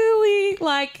really,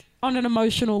 like... on an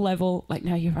emotional level, like,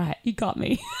 no, you're right. You got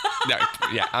me.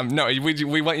 No,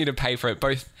 we want you to pay for it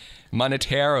both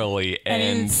monetarily and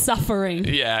in suffering.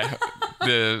 Yeah,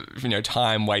 the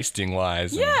time wasting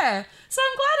wise. Yeah. So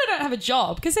I'm glad I don't have a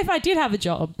job, because if I did have a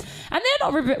job, and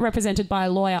they're not represented by a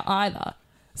lawyer either,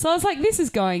 so I was like, this is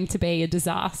going to be a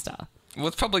disaster. Well,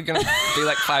 it's probably going to be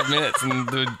like 5 minutes, and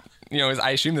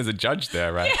I assume there's a judge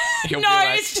there, right? Yeah. No,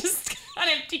 it's just an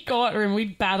empty courtroom. We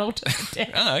battled to the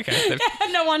death. Oh, okay. Yeah,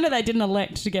 no wonder they didn't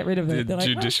elect to get rid of it. The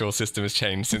judicial system has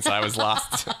changed since I was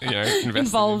last,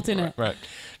 involved in it. Right.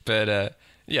 But,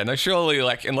 surely,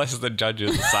 like, unless the judge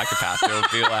is a psychopath, it'll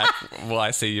be like, well,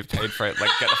 I see you paid for it.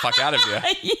 Like, get the fuck out of here.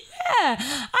 Yeah,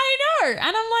 I know.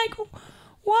 And I'm like,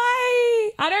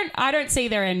 why? I don't see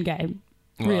their end game.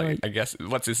 Really? Well, I guess,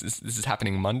 what's this? This is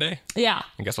happening Monday? Yeah.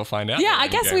 I guess we'll find out. Yeah, I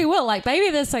guess we will. Like, maybe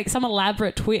there's like some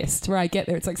elaborate twist where I get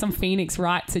there. It's like some Phoenix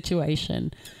Wright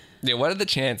situation. Yeah, what are the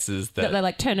chances that they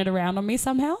like turn it around on me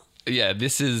somehow? Yeah,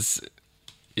 this is,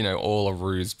 all a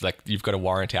ruse. Like, you've got a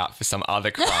warrant out for some other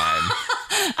crime.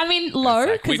 I mean, low,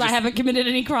 like, because I haven't committed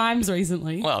any crimes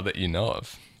recently. Well, that you know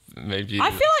of. Maybe. I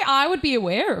feel like I would be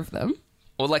aware of them.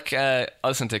 Well, like, I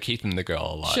listen to Keith and the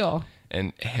Girl a lot. Sure.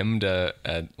 And Hemda,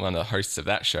 one of the hosts of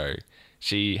that show,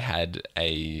 she had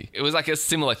it was like a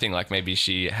similar thing. Like maybe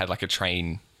she had like a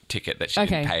train ticket that she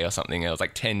didn't pay or something. It was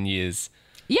like 10 years.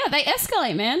 Yeah, they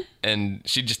escalate, man. And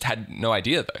she just had no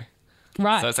idea though.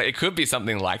 Right. So it's like, it could be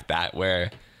something like that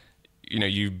where, you know,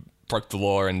 you broke the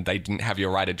law and they didn't have your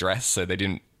right address. So they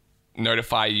didn't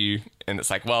notify you. And it's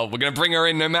like, well, we're going to bring her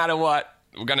in no matter what.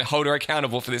 We're going to hold her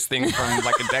accountable for this thing from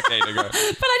like a decade ago. But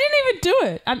I didn't even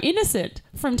do it. I'm innocent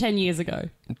from 10 years ago.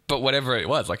 But whatever it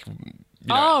was, like... You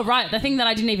know, oh, right. The thing that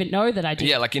I didn't even know that I did.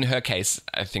 Yeah, like in her case,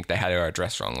 I think they had her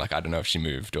address wrong. Like, I don't know if she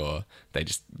moved or they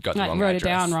just got the Like wrong wrote address. it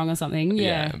down wrong or something.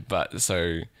 Yeah. But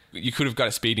so you could have got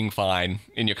a speeding fine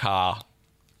in your car.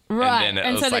 Right. And, then it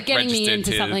And was, so they're like, getting me registered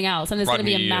into to something else. And there's going to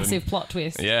be a Rodney massive plot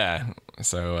twist. Yeah.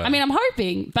 So... I mean, I'm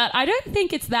hoping, but I don't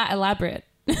think it's that elaborate.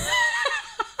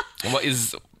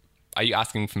 Are you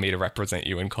asking for me to represent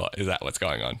you in court? Is that what's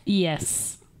going on?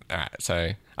 Yes. All right.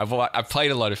 So I've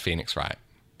played a lot of Phoenix, right?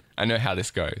 I know how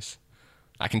this goes.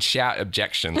 I can shout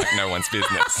objection like no one's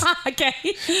business. Okay.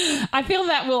 I feel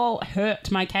that will hurt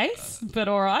my case, but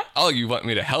all right. Oh, you want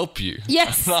me to help you?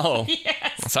 Yes. Oh,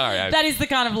 Yes. sorry. I That is the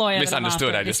kind of lawyer that I'm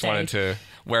misunderstood. after I at this just wanted stage.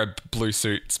 to wear a blue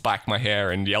suit, spike my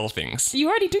hair, and yell things. You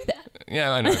already do that.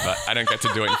 Yeah, I know, but I don't get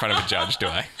to do it in front of a judge, do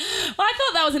I? Well, I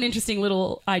thought that was an interesting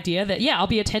little idea that, yeah, I'll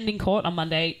be attending court on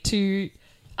Monday to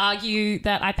argue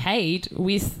that I paid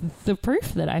with the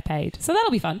proof that I paid. So that'll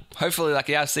be fun. Hopefully, like,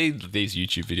 yeah, I see these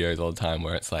YouTube videos all the time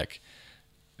where it's like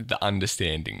the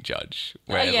understanding judge.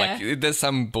 Where, yeah. like, there's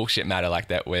some bullshit matter like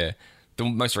that where the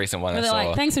most recent one Where I they're saw...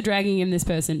 like, thanks for dragging in this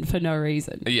person for no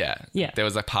reason. Yeah. Yeah. There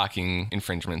was a parking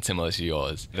infringement similar to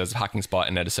yours. There was a parking spot,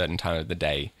 and at a certain time of the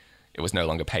day, it was no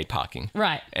longer paid parking.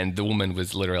 Right. And the woman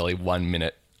was literally 1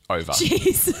 minute over.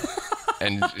 Jeez.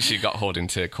 And she got hauled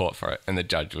into court for it. And the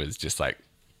judge was just like,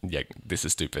 yeah, this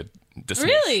is stupid.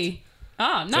 Dismissed. Really?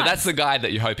 Oh, nice. So that's the guy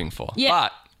that you're hoping for. Yeah.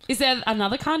 But, Is there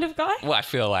another kind of guy? well, I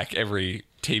feel like every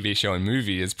TV show and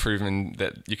movie has proven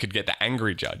that you could get the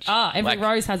angry judge. Every Like,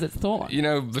 rose has its thorn. you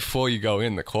know, before you go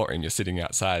in the courtroom, you're sitting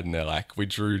outside and they're like, we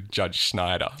drew Judge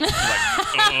Schneider. Like,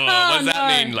 what does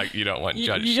that mean? Like, you don't want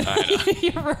Judge Schneider.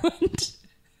 You're ruined.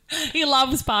 He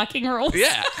loves parking rules.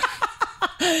 Yeah.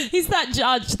 He's that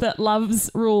judge that loves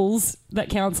rules that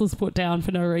councils put down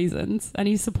for no reasons, and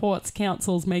he supports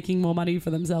councils making more money for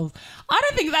themselves. I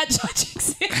don't think that judge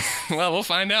exists. Well, we'll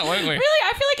find out, won't we? Really,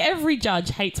 I feel like every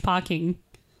judge hates parking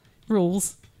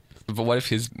rules. But what if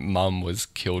his mum was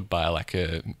killed by like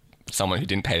someone who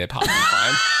didn't pay their parking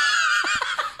fine?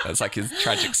 That's like his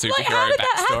tragic superhero Like, how did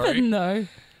that backstory. happen, though?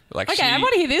 Like Okay, I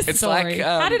want to hear this it's story. Like,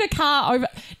 how did a car over...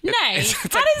 Nay, it's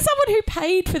how like- did someone who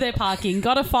paid for their parking,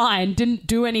 got a fine, didn't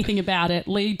do anything about it,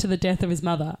 lead to the death of his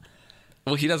mother?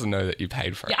 Well, he doesn't know that you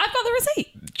paid for it. Yeah, I've got the receipt.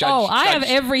 I have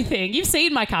Judge- everything. You've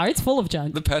seen my car. It's full of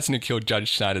junk. The person who killed Judge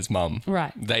Schneider's mum,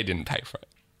 Right. they didn't pay for it.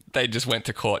 They just went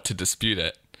to court to dispute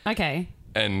it. Okay.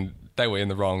 And they were in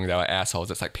the wrong. They were assholes.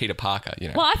 It's like Peter Parker, you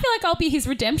know. Well, I feel like I'll be his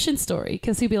redemption story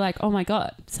because he'll be like, oh my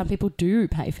God, some people do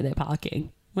pay for their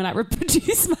parking when I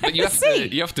reproduce my But you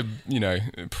receipt. have to, you know,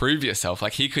 prove yourself.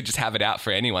 Like, he could just have it out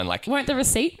for anyone. Like, Won't the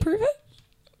receipt prove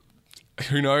it?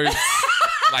 who knows?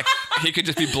 Like, he could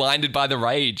just be blinded by the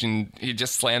rage and he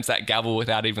just slams that gavel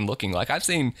without even looking. Like, I've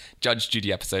seen Judge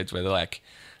Judy episodes where they're like,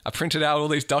 I printed out all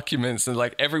these documents and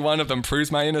like every one of them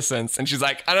proves my innocence. And she's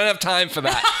like, I don't have time for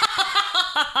that.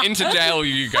 Into jail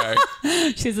you go.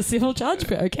 She's a civil judge,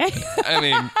 but okay. I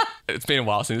mean, it's been a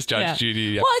while since Judge Yeah.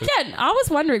 Judy Well, episode. again, I was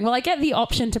wondering, will I get the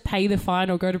option to pay the fine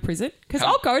or go to prison? Because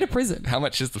I'll go to prison. How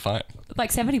much is the fine?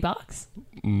 Like $70.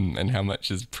 And how much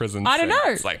is prison? I don't So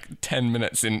know. It's like 10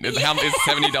 minutes in. How is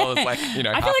 $70 like, you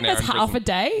know, I half feel like an hour that's in half a prison?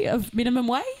 day of minimum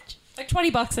wage. Like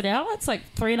 $20 an hour. It's like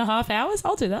 3.5 hours.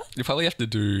 I'll do that. You probably have to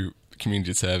do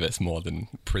community service more than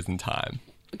prison time.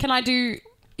 Can I do,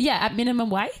 at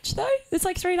minimum wage though? It's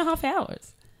like 3.5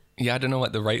 hours. Yeah, I don't know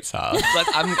what the rates are. Like,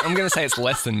 I'm going to say it's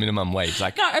less than minimum wage.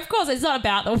 Like, No, of course, it's not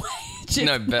about the wage.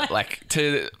 no, but like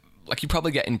you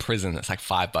probably get in prison. It's like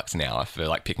 $5 an hour for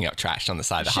like picking up trash on the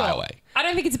side of the Sure. highway. I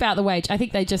don't think it's about the wage. I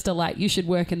think they just are like, you should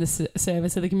work in the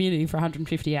service of the community for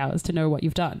 150 hours to know what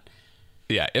you've done.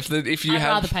 Yeah, if you I'd have,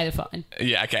 rather pay the fine.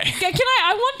 yeah, okay. Can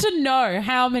I want to know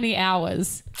how many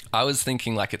hours. I was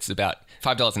thinking like it's about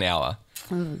 $5 an hour,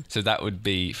 so that would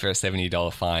be for a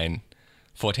 $70 fine,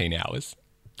 14 hours.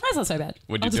 That's not so bad.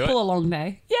 Would I'll you just do pull it? a long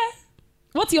day. Yeah.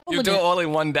 What's your You'll limit? do it all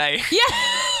in one day. Yeah.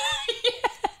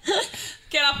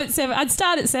 Get up at 7. I'd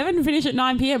start at 7 and finish at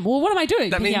 9 p.m. Well, what am I doing?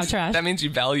 Picking out trash. That means you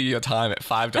value your time at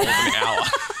 $5 an hour.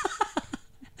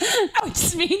 It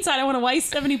just means I don't want to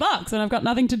waste $70 and I've got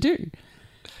nothing to do.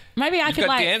 Maybe I You've could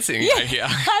got like dancing Yeah, right here.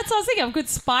 that's what I was thinking. I've got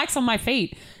spikes on my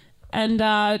feet and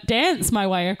dance my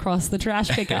way across the trash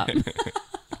pickup.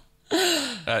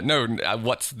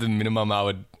 What's the minimum I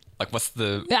would like? What's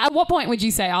the At what point would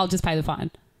you say I'll just pay the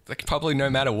fine? like? Probably no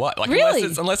matter what. Like Really?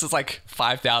 unless it's like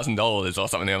 $5,000 or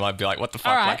something, I might be like, what the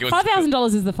fuck? All right, Like $5,000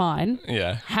 is the fine.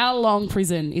 Yeah. How long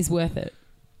prison is worth it?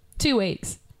 2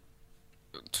 weeks.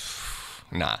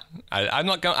 Nah, I'm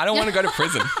not going. I don't want to go to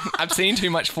prison. I've seen too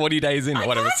much 40 days in or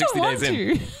whatever, I 60 don't days want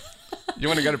in. to. You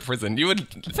want to go to prison? You would.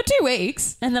 For 2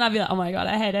 weeks, and then I'd be like, oh my God,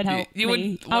 I hate it. Help You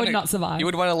me. would. I would not survive. You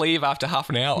would want to leave after half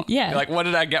an hour. Yeah. You're like, what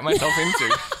did I get myself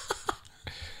into?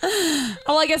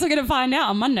 Well, I guess we're going to find out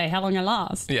on Monday how long I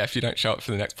last. Yeah, if you don't show up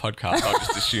for the next podcast, I'll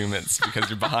just assume it's because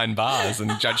you're behind bars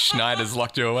and Judge Schneider's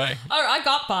locked you away. Oh, I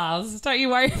got bars. Don't you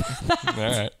worry about that. All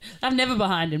right. I'm never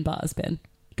behind in bars, Ben.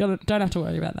 Don't have to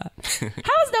worry about that.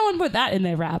 How has no one put that in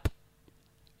their rap?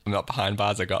 I'm not behind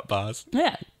bars, I got bars.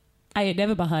 Yeah. I ain't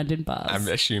never behind in bars. I'm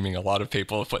assuming a lot of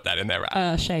people have put that in their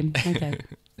rap. Shame. Okay.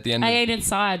 At the end I of, ain't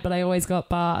inside, but I always got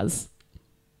bars.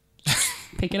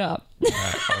 Pick it up. All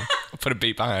right, fine. I'll put a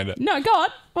beat behind it. No, go on.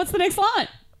 What's the next line?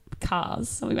 Cars.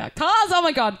 Something about cars. Oh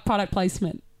my God. Product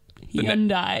placement.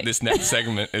 Hyundai. This next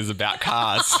segment is about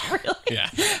cars. Really? Yeah. I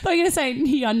thought you were going to say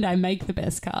Hyundai make the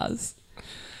best cars.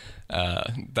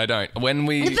 They don't. When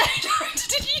we... Did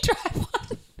you drive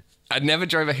one? I never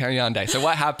drove a Hyundai. So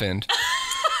what happened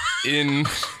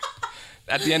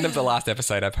at the end of the last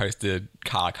episode, I posted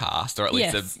Car Cast, or at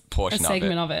least Yes, a portion a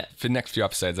segment of it. For the next few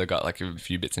episodes, I got like a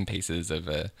few bits and pieces of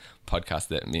a podcast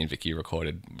that me and Vicky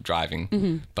recorded driving,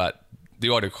 Mm-hmm. but the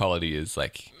audio quality is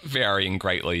like varying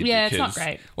greatly. Yeah, because, it's not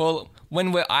great. Well,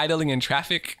 when we're idling in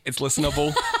traffic, it's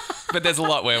listenable. But there's a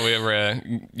lot where we're,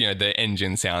 the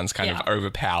engine sounds kind of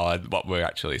overpowered what we're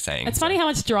actually saying. It's funny how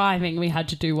much driving we had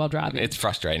to do while driving. It's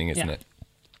frustrating, isn't Yeah. it?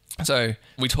 So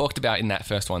we talked about in that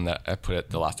first one that I put at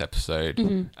the last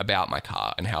episode about my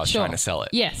car and how I was Sure. trying to sell it.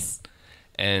 Yes.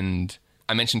 And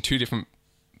I mentioned 2 different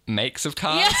makes of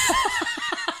cars.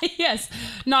 Yeah. Yes.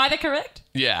 Neither correct?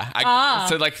 Yeah.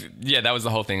 So that was the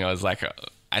whole thing. I was like,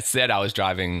 I said I was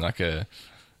driving like a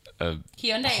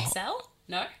Hyundai Excel?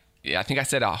 No. yeah, I think I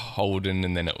said a Holden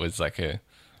and then it was like a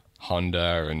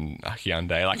Honda and a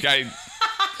Hyundai. Like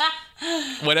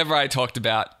whatever I talked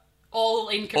about, All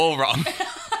incorrect. all wrong.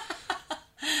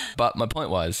 But my point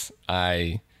was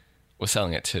I was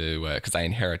selling it to, because I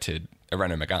inherited a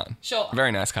Renault Megane. Sure.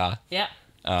 Very nice car. Yeah.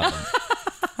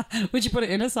 Would you put it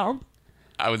in a song?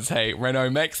 I would say Renault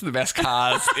makes the best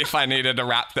cars if I needed a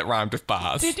rap that rhymed with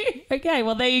bars. Did you? Okay,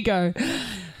 well, there you go.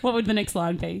 What would the next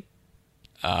line be?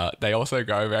 They also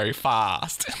go very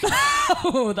fast.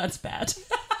 Oh, that's bad.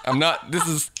 This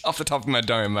is off the top of my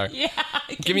dome, though. Yeah.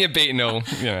 Give me a beat and all, All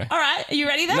right, are you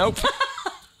ready then? Nope.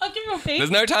 I'll give you a beat. There's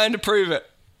no time to prove it.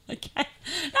 Okay. No,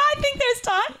 I think there's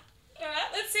time. All right,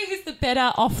 let's see who's the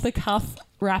better off-the-cuff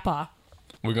rapper.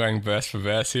 We're going verse for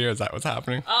verse here. Is that what's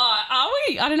happening? Are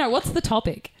we? I don't know. What's the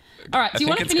topic? All right, do you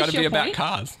want to it's finish got to your be about point?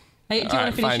 cars. Hey, do you All want right,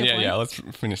 to finish fine. your Yeah, point? yeah.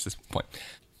 Let's finish this point.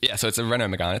 Yeah, so it's a Renault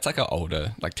Megane. It's like an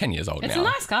older, like 10 years old It's now. a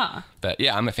nice car. But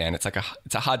yeah, I'm a fan. It's a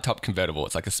hardtop convertible.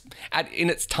 It's like in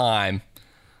its time,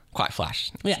 quite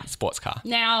flash. It's Yeah. a sports car.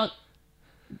 Now,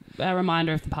 a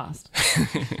reminder of the past.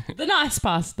 The nice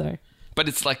past, though. But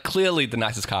it's like clearly the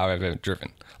nicest car I've ever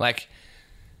driven. Like,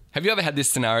 have you ever had this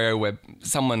scenario where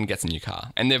someone gets a new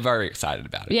car and they're very excited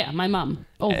about it? Yeah, my mum.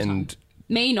 All the time. And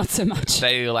Me, not so much.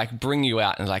 they like bring you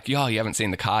out and like, yo, you haven't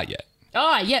seen the car yet.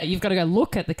 Oh, yeah, you've got to go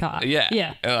look at the car. Yeah.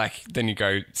 Yeah. And like, then you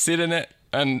go sit in it.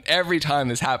 And every time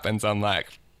this happens, I'm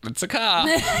like, it's a car.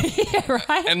 Yeah,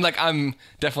 right? And like, I'm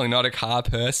definitely not a car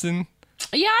person.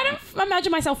 Yeah, I don't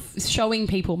imagine myself showing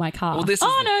people my car. Well, this is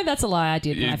no, that's a lie. I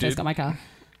did when You I did? first got my car.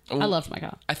 I loved my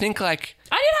car. I think like,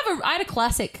 I had a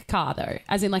classic car though,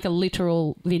 as in like a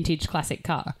literal vintage classic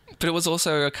car. but it was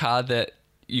also a car that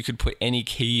you could put any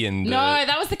key in. No,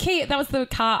 that was the key. That was the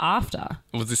car after.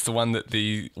 Was this the one that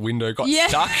the window got Yeah,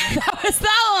 stuck? that was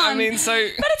that one. I mean, so.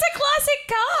 but it's a classic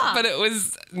car. But it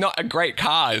was not a great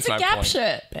car, it's is a my Gap point.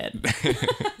 shirt, Ben.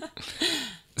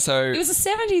 So It was a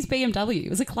 70s BMW. It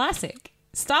was a classic.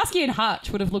 Starsky and Hutch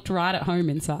would have looked right at home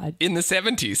inside. in the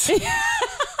 70s.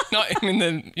 Not in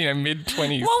the mid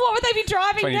 20s, Well, what would they be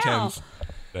driving now? 2010s.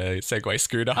 The Segway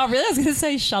scooter. Oh, really? I was going to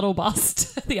say shuttle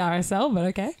bus, the RSL, but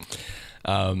okay.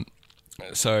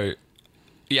 So,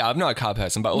 yeah, I'm not a car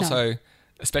person, but also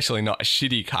especially not a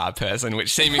shitty car person,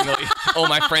 which seemingly all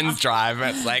my friends drive.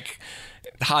 It's like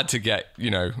hard to get,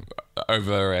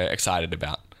 over excited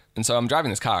about. And so I'm driving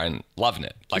this car and loving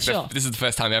it. Like Sure. this is the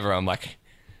first time ever I'm like,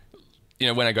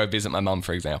 when I go visit my mum,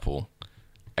 for example,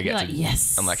 I get You're to, like,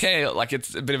 yes. I'm like, hey, like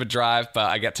it's a bit of a drive, but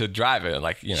I get to drive it.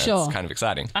 Like, you know, Sure. it's kind of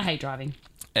exciting. I hate driving.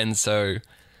 And so,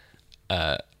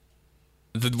 the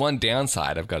one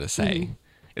downside I've got to say Mm-hmm.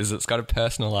 is it's got a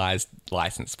personalized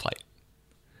license plate,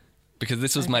 because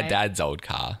this was my Okay. dad's old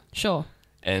car, Sure.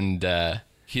 and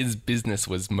his business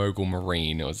was Mogul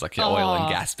Marine. It was like an oil and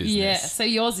gas business. Yeah. So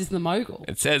yours is the Mogul.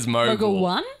 It says Mogul. Mogul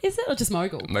 1, is it? Or just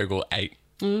Mogul? Mogul 8.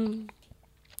 And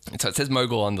so it says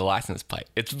Mogul on the license plate.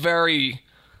 It's very...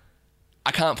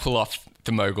 I can't pull off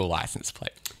the Mogul license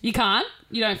plate. You can't?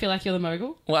 You don't feel like you're the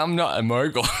Mogul? Well, I'm not a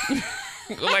mogul.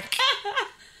 Like,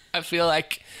 I feel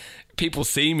like people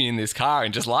see me in this car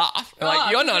and just laugh. They're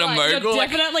like, you're not a mogul. You're Like,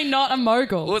 definitely not a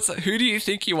Mogul. who do you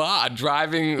think you are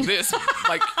driving this?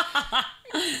 Like,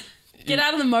 Get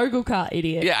out of the Mogul car,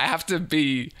 idiot. yeah, I have to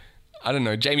be, I don't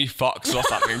know, Jamie Foxx or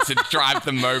something to drive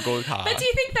the Mogul car. But do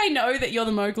you think they know that you're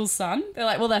the Mogul's son? They're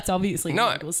like, well, that's obviously No.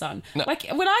 the Mogul's son. No. Like,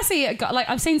 when I see a guy, like,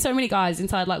 I've seen so many guys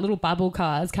inside, like, little bubble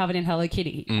cars covered in Hello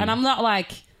Kitty. Mm. And I'm not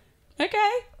like,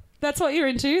 okay, that's what you're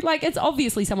into. Like, it's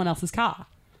obviously someone else's car.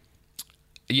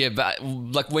 Yeah, but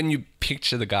like when you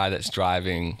picture the guy that's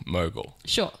driving Mogul,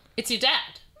 Sure. It's your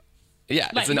dad. yeah,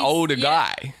 Like, it's an he's- older yeah.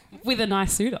 guy. With a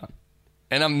nice suit on.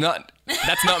 And I'm not,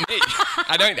 that's not me.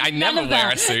 I never of wear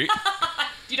that. a suit.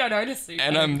 You don't own a suit.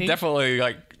 And I don't I'm think. definitely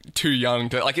like too young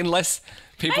to, like, unless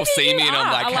people Maybe see you me and I'm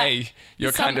are. like, hey,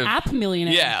 you're some kind of, app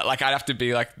millionaire. yeah, like I'd have to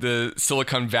be like the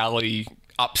Silicon Valley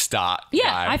upstart Yeah,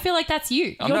 guy. I feel like that's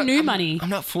you. I'm You're not- new I'm- money. I'm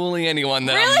not fooling anyone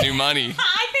that Really? I'm new money.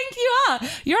 I think you are.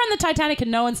 You're on the Titanic and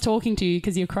no one's talking to you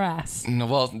because you're crass. No,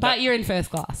 well, But you're in first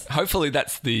class. hopefully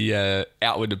that's the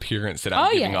outward appearance that I'm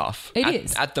Oh, giving yeah. off. It At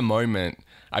is. At the moment,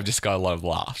 I've just got a lot of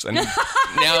laughs. And You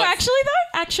now, actually,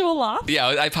 though? Actual laugh? yeah,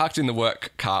 I parked in the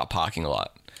work car parking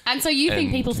lot. And so you think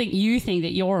And- people think you think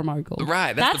that you're a mogul.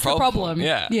 Right, that's the problem.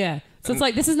 Yeah. Yeah. So it's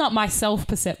like, this is not my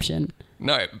self-perception.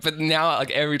 No, but now,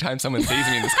 like, every time someone sees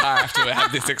me in this car, I have to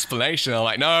have this explanation. I'm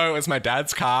like, no, it's my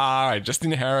dad's car. I just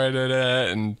inherited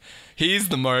it, and he's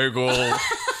the mogul.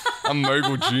 I'm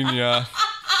Mogul Junior.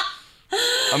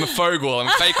 I'm a fogul. I'm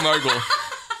a fake mogul.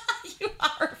 You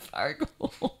are a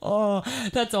mogul. Oh,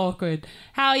 that's awkward.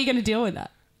 How are you going to deal with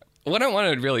that? Well, I don't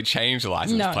want to really change the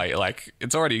license No. plate. Like,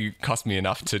 it's already cost me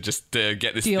enough to just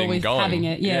get this Deal thing with going. having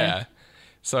it, yeah.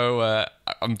 So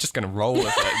I'm just going to roll with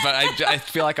it. But I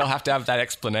feel like I'll have to have that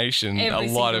explanation Every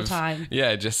a lot single of time.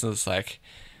 Yeah, just as like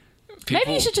people,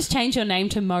 Maybe you should just change your name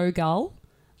to Mo Gull.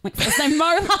 Like, first name Mo,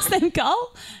 last name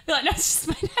Gull. Be like, no, it's just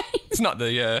my name. It's not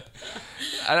the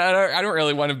I don't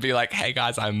really want to be like, hey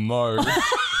guys, I'm Mo.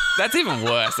 That's even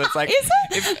worse. It's like, Is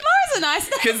it? Mo's a nice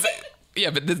name. because yeah,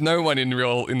 but there's no one in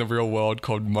the real world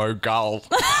called Mo Gull.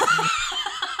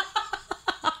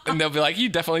 And they'll be like, you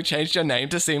definitely changed your name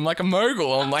to seem like a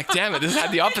mogul. I'm like, damn it, this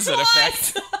had the opposite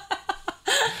effect.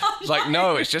 It's like,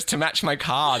 no, it's just to match my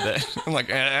car. I'm like,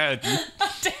 Damn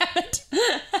it.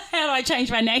 How do I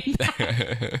change my name?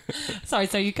 Sorry,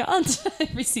 so you can't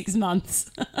every 6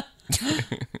 months.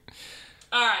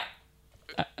 All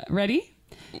right. Ready?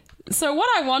 So what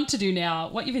I want to do now,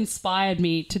 what you've inspired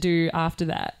me to do after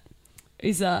that,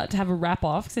 is to have a wrap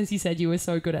off, since you said you were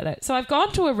so good at it. So I've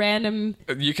gone to a random...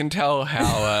 You can tell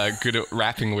how good at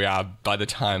rapping we are by the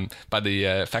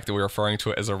fact that we're referring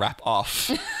to it as a rap off,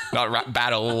 not rap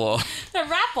battle. Or A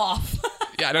wrap off.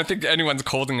 yeah, I don't think anyone's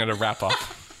calling it a rap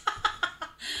off.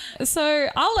 So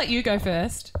I'll let you go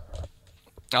first.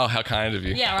 Oh, how kind of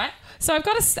you. Yeah, right. So I've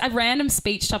got a random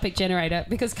speech topic generator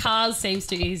because cars seems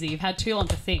too easy. You've had too long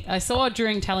to think. I saw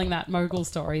during telling that mogul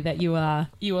story that you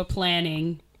were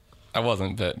planning. I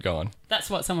wasn't, but go on. That's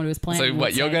what someone who was planning. So would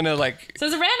what, you're say. going to like... So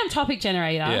it's a random topic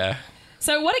generator. Yeah.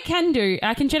 So what it can do,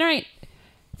 I can generate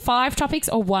 5 topics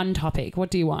or 1 topic. What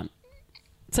do you want?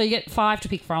 So you get 5 to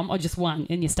pick from or just 1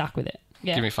 and you're stuck with it.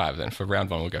 Yeah. Give me 5 then. For round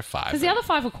 1, we'll go 5. Because the other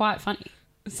 5 were quite funny.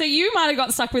 So you might have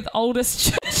got stuck with oldest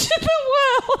church in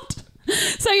the world.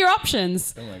 So your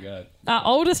options. Oh my God.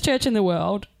 Oldest church in the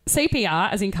world,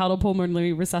 CPR, as in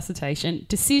cardiopulmonary resuscitation,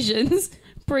 decisions,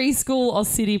 preschool or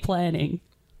city planning.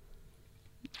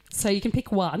 So you can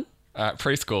pick 1.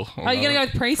 Preschool. Oh, you're going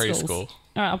to go with preschools? Preschool. All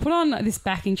right, I'll put on this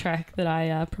backing track that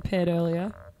I prepared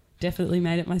earlier. Definitely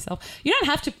made it myself. You don't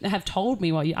have to have told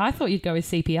me what you... I thought you'd go with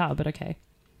CPR, but okay.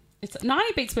 It's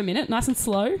 90 beats per minute, nice and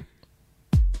slow.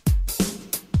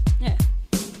 Yeah.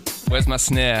 Where's my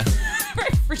snare?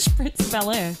 Fresh Prince of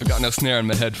Bel-Air. I've got no snare in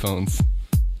my headphones.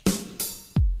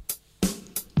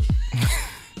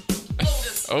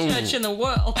 Oh, Church in the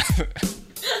world.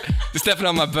 you're stepping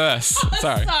on my verse.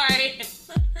 Sorry. Sorry.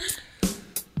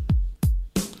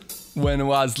 When I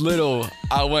was little,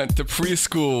 I went to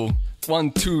preschool.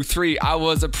 1, 2, 3, I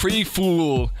was a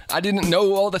pre-fool. I didn't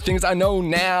know all the things I know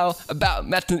now about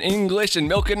math and English and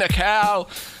milking a cow.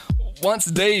 Once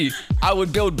a day, I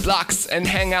would build blocks and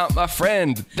hang out my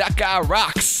friend. That guy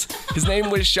rocks. His name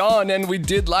was Sean, and we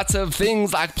did lots of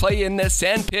things like play in the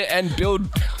sandpit and build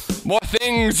more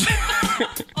things.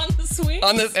 On the swing?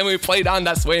 And we played on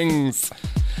the swings.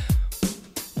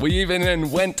 We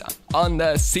even went on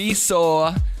the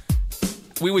seesaw.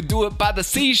 We would do it by the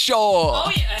seashore.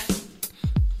 Oh, yeah.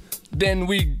 Then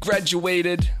we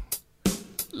graduated.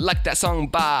 Like that song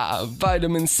by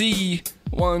Vitamin C.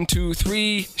 1, 2,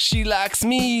 3, she likes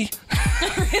me.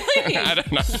 Really? I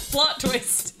don't know. Plot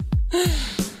twist.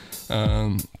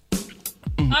 I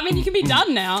mean, you can be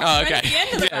done now. Oh, We're okay. at the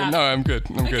end of the Yeah, rap. no, I'm good.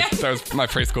 I'm good. Okay. That was my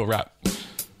preschool rap.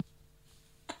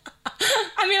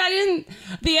 I mean, I didn't...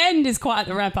 The end is quite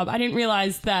the wrap-up. I didn't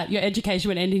realise that your education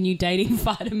would end in you dating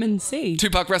Vitamin C.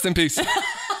 Tupac, rest in peace.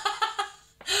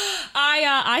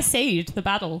 I sieged the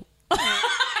battle.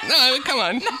 No, come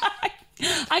on.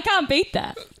 I can't beat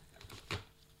that.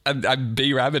 I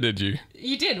B-rabbited you.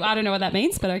 You did. I don't know what that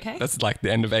means, but okay. That's like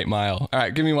the end of 8 Mile. All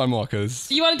right, give me one more, because...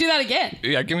 You want to do that again?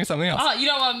 Yeah, give me something else. Oh, you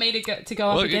don't want me to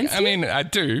go up against I you? mean, I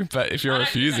do, but if you're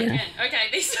refusing... Okay,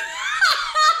 these...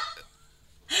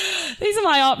 These are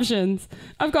my options.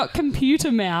 I've got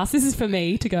computer mouse. This is for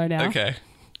me to go now. Okay.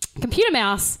 Computer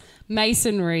mouse,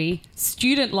 masonry,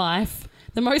 student life,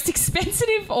 the most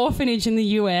expensive orphanage in the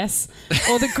US,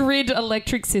 or the grid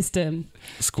electric system.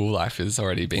 School life has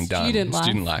already been done.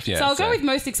 Student life, yeah. So I'll go with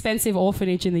most expensive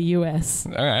orphanage in the US.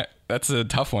 All right. That's a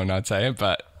tough one, I'd say,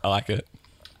 but I like it.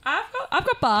 I've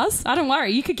got bars. I don't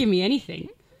worry. You could give me anything.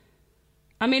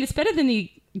 I mean, it's better than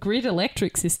the grid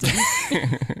electric system.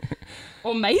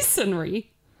 Or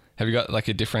masonry. Have you got like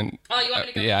a different... Oh, you want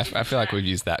me to go? Yeah, I feel like we've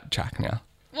used that track now.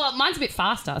 Well, mine's a bit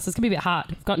faster, so it's going to be a bit hard.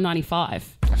 I've got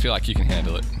 95. I feel like you can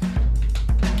handle it.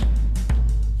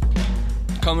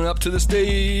 Coming up to the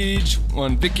stage,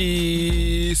 one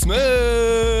Vicky Smith.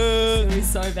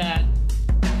 It's so bad.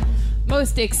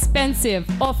 Most expensive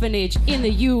orphanage in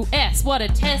the US. What a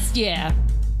test, yeah.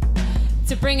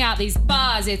 To bring out these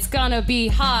bars, it's gonna be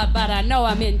hard, but I know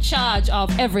I'm in charge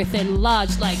of everything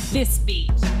large like this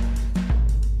beat.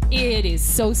 It is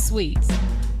so sweet.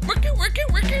 Work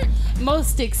it.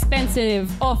 Most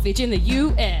expensive orphanage in the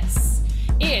US.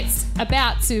 It's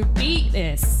about to be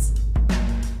this.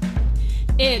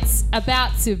 It's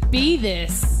about to be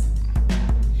this.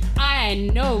 I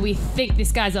know we think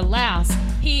this guy's a louse.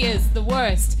 He is the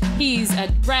worst. He's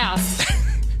a grouse.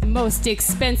 Most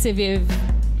expensive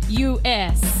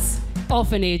US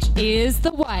orphanage is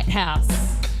the White House.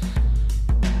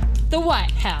 The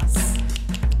White House.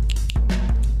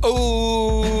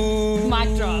 Oh.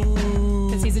 Mic drop.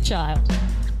 Because he's a child.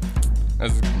 I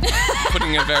was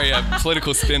putting a very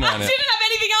political spin on I it. didn't have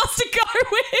anything else to go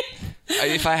with.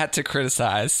 If I had to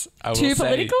criticize, I will Too say...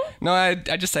 political? No, I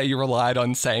just say you relied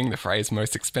on saying the phrase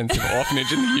most expensive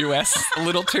orphanage in the US a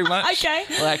little too much. Okay.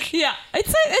 Like, Yeah,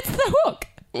 it's the hook.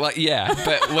 well, yeah,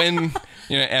 but when,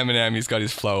 Eminem, he's got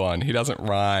his flow on, he doesn't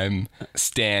rhyme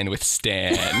Stan with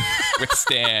Stan, with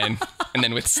Stan, and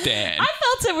then with Stan. I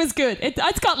felt it was good.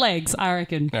 It's got legs, I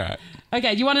reckon. All right.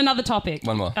 Okay, do you want another topic?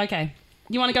 One more. Okay.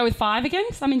 You want to go with 5 again?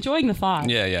 Because I'm enjoying the 5.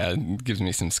 Yeah, it gives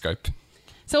me some scope.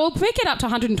 So we'll pick it up to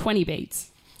 120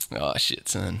 beats. Oh, shit,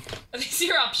 son. These are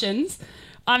your options.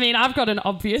 I mean, I've got an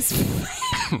obvious...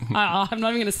 I'm not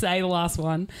even going to say the last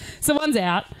one. So one's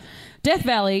out. Death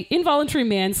Valley, involuntary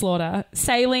manslaughter,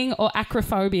 sailing, or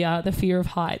acrophobia, the fear of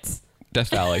heights. Death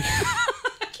Valley.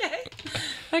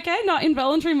 Okay, not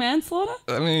involuntary manslaughter?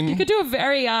 I mean... You could do a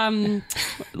very,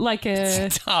 like a...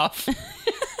 tough.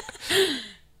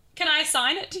 Can I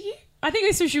assign it to you? I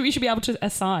think we should be able to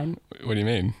assign. What do you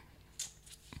mean?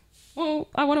 Well,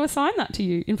 I want to assign that to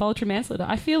you, involuntary manslaughter.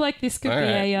 I feel like this could All be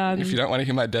right. a... If you don't want to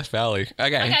hear my Death Valley.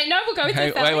 Okay. Okay, no, we'll go with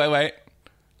Death Valley. Wait.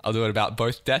 I'll do it about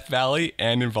both Death Valley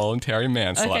and involuntary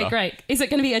manslaughter. Okay, great. Is it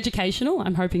going to be educational?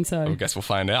 I'm hoping so. I guess we'll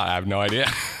find out. I have no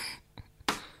idea.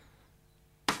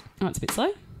 Oh, it's a bit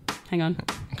slow. Hang on.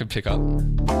 Could pick up.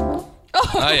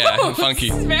 Oh yeah, funky.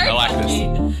 This is very I like funky.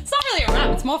 this. It's not really a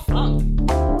rap, it's more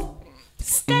funk.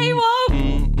 Stay woke.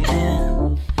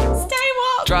 Stay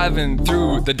woke. Driving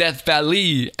through the Death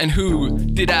Valley, and who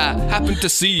did I happen to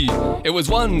see? It was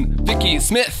one Vicky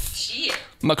Smith.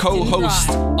 My co-host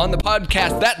on the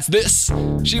podcast, That's This.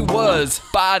 She was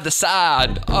by the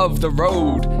side of the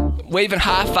road, waving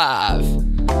high five.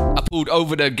 I pulled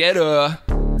over to get her,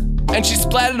 and she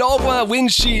splattered all my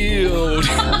windshield.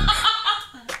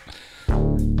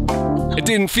 It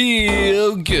didn't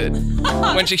feel good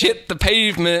when she hit the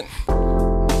pavement.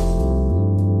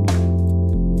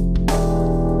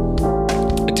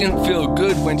 It didn't feel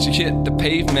good when she hit the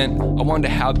pavement. I wonder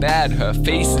how bad her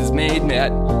face is made,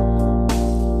 Matt.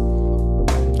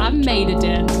 I've made a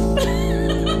dent.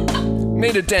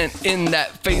 Made a dent in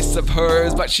that face of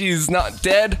hers, but she's not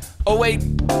dead. Oh wait,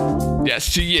 yes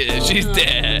she is, she's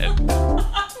dead.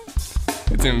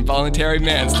 It's involuntary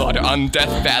manslaughter on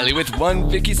Death Valley with one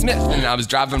Vicky Smith, and I was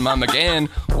driving my McGann.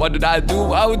 What did I do?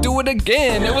 I would do it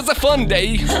again. It was a fun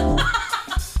day.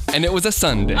 And it was a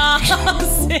Sunday.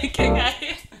 Oh, sick,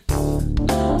 okay.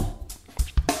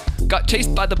 Got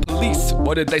chased by the police.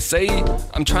 What did they say?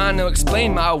 I'm trying to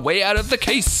explain my way out of the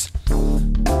case.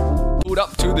 Pulled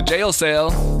up to the jail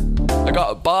cell. I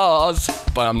got bars,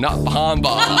 but I'm not behind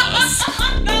bars.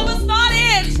 That was not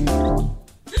it.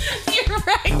 You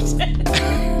wrecked it.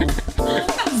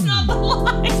 That's not the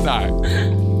line.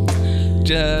 No.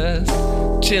 Just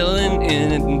chilling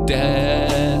in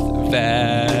Death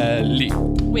Valley.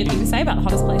 Weird thing to say about the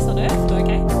hottest place on earth, but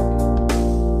okay.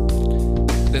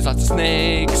 There's lots of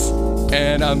snakes,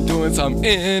 and I'm doing some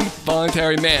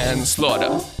involuntary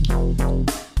manslaughter.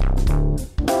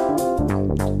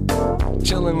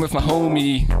 Chilling with my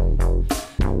homie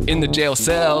in the jail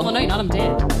cell. Well, no, you're not. I'm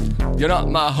dead. You're not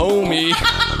my homie.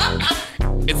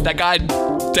 It's that guy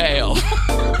Dale.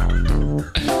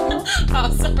 Oh,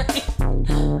 sorry.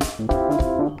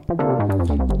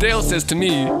 Dale says to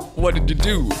me, what did you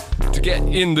do to get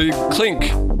in the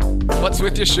clink? What's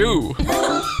with your shoe?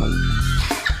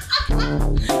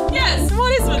 Yes,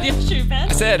 what is with your shoe, Ben?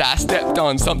 I said I stepped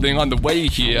on something on the way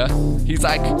here. He's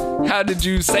like, how did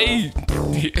you say?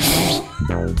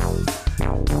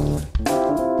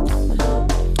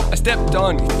 I stepped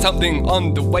on something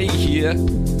on the way here.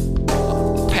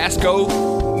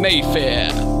 Pasco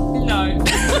Mayfair. No.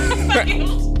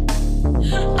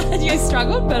 You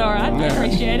struggled, but all right. I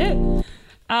appreciate it.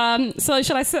 So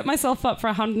should I set myself up for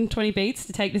 120 beats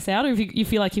to take this out, or if you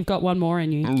feel like you've got one more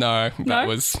in you? No, that No?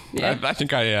 was. Yeah. I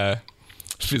think I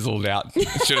fizzled out.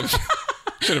 Should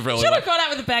have really. Should have gone out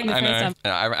with a bang the I first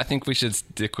know. time. I think we should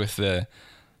stick with the.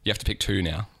 You have to pick two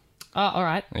now. Oh, all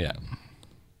right. Yeah.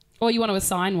 Or you want to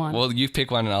assign one? Well, you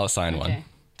pick one and I'll assign one. Okay.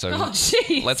 So Oh,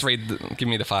 jeez. let's read. Give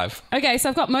me the 5. Okay, so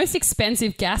I've got most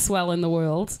expensive gas well in the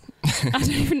world. I don't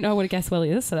even know what a gas well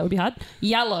is, so that would be hard.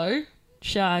 Yellow,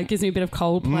 which gives me a bit of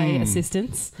Coldplay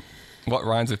assistance. What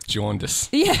rhymes with jaundice?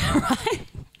 Yeah, right.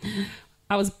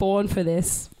 I was born for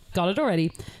this. Got it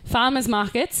already. Farmers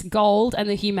markets, gold, and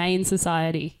the Humane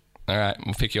Society. All right,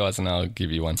 we'll pick yours and I'll give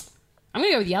you one. I'm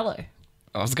going to go with yellow.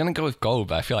 I was gonna go with gold,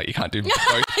 but I feel like you can't do both.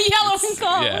 Yellow and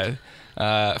gold.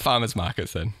 Yeah. Farmers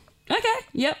markets then. Okay,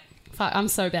 yep. Fuck, I'm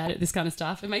so bad at this kind of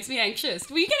stuff. It makes me anxious.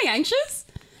 Were you getting anxious?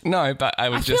 No, but I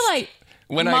was I feel like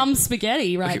when mum's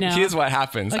spaghetti right now. Here's what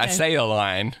happens. I Okay. say a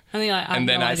line, And then you're like, I have and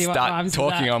then no I idea what start rhymes with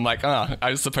talking. that. I'm like, oh,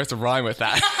 I was supposed to rhyme with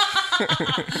that.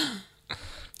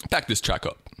 Back this track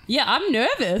up. Yeah, I'm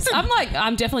nervous.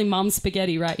 I'm definitely mum's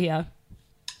spaghetti right here.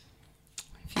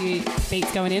 A few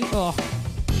beats going in. Oh,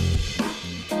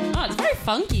 it's very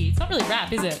funky. It's not really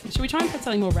rap, is it? Should we try and put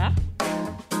something more rap?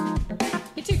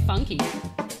 You're too funky.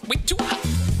 Wait, too hot.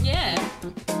 Yeah.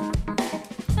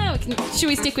 Oh, should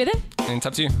we stick with it? And it's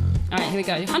up to you. All right, here we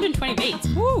go. 120 beats.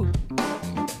 Woo!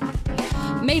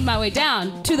 Made my way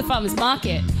down to the farmer's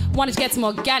market. Wanted to get some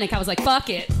organic. I was like, fuck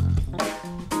it.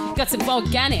 Got some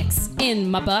organics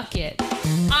in my bucket.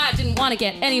 I didn't want to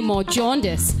get any more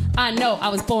jaundice. I know I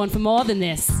was born for more than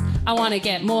this. I want to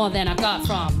get more than I've got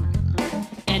from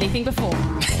anything before.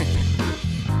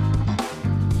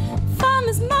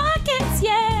 Farmers markets,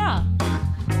 yeah.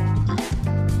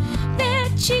 They're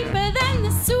cheaper than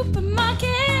the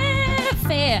supermarket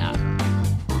fare.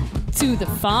 To the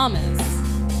farmers.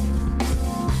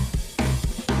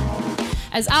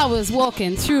 As I was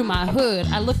walking through my hood,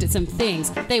 I looked at some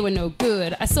things. They were no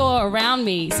good. I saw around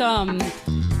me some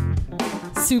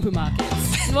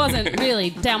supermarkets. Wasn't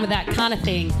really down with that kind of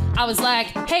thing. I was like,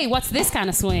 hey, what's this kind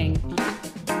of swing?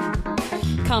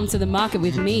 Come to the market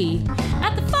with me.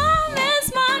 At the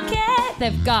farmer's market,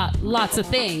 they've got lots of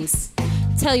things.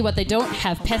 Tell you what, they don't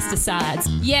have pesticides.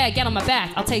 Yeah, get on my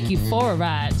back. I'll take you for a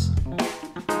ride.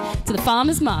 To the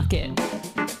farmer's market.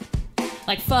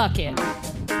 Like, fuck it.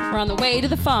 We're on the way to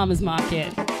the farmer's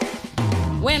market.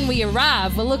 When we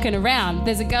arrive, we're looking around.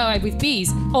 There's a guy with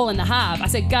bees all in the hive. I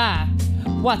said, guy,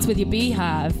 what's with your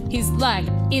beehive? He's like,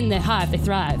 in the hive, they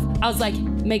thrive. I was like,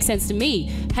 makes sense to me.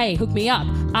 Hey, hook me up.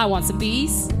 I want some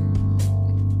bees.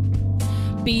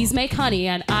 Bees make honey,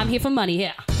 and I'm here for money.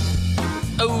 Yeah.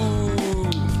 Oh.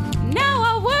 Now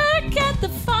I work at the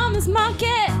farmer's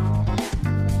market.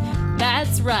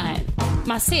 That's right.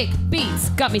 My sick beats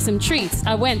got me some treats.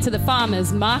 I went to the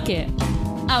farmer's market.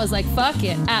 I was like, fuck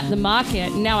it, at the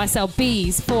market. Now I sell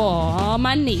bees for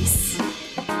my niece.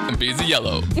 And bees are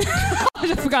yellow. I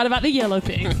just forgot about the yellow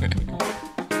thing.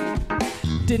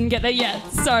 Didn't get that yet.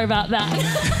 Sorry about that.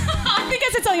 I think I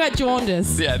said something about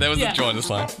jaundice. Yeah, there was a jaundice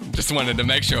line. Just wanted to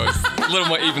make sure it was a little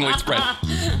more evenly spread.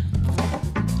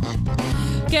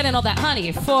 Getting all that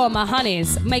honey for my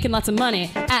honeys. Making lots of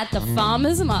money at the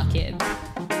farmer's market.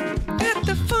 At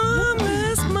the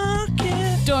farmer's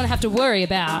market. Don't have to worry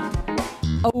about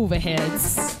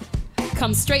overheads.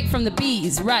 Come straight from the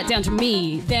bees, right down to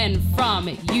me. Then from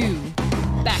you,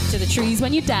 back to the trees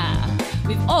when you die.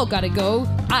 We've all gotta go,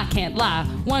 I can't lie.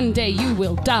 One day you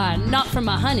will die, not from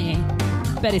my honey,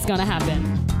 but it's gonna happen.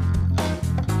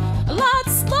 A lot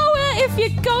slower if you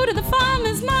go to the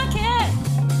farmer's market.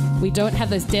 We don't have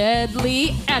those deadly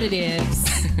additives.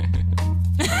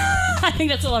 I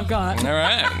think that's all I've got. All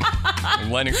right.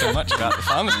 I'm learning so much about the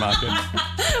farmer's market.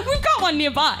 We've got one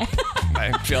nearby.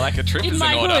 I feel like a trip In is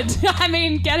my in order. hood. I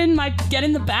mean, get in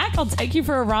the back. I'll take you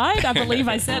for a ride. I believe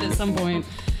I said at some point.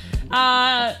 Do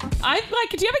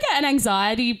you ever get an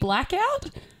anxiety blackout?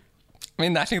 I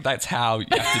mean, I think that's how you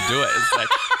have to do it. It's like,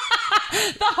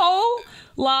 The whole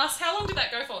last, how long did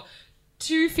that go for?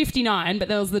 2:59, but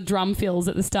there was the drum fills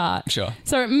at the start. Sure.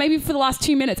 So maybe for the last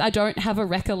 2 minutes, I don't have a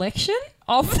recollection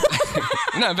of.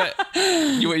 no, but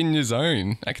you were in your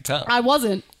zone. I could tell. I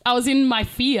wasn't. I was in my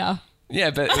fear. Yeah,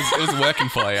 but it was working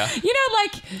for you. You know,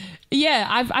 like, yeah,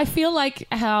 I feel like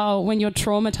how when you're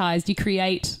traumatized, you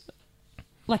create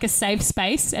like a safe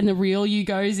space and the real you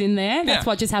goes in there. That's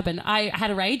what just happened. I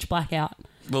had a rage blackout.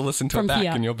 We'll listen to From it back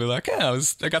fear. and you'll be like, yeah,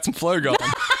 I got some flow going.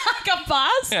 I got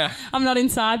bars. Yeah. I'm not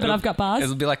inside, but I've got bars.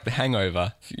 It'll be like The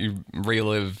Hangover. You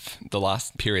relive the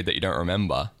last period that you don't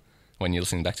remember when you're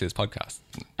listening back to this podcast.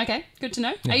 Okay, good to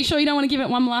know. Are you sure you don't want to give it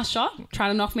one last shot? Trying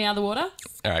to knock me out of the water?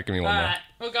 All right, give me one All more. right,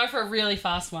 we'll go for a really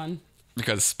fast one.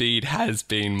 Because speed has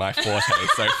been my forte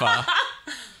so far.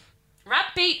 Rap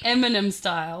beat Eminem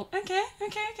style. Okay,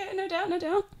 no doubt.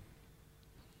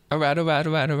 All right.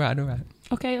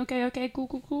 Okay,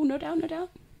 cool, no doubt.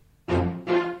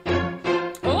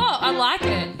 Oh, I like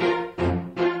it.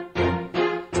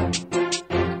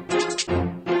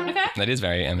 Okay, That is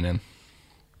very Eminem.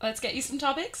 let's get you some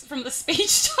topics from the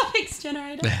speech topics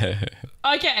generator.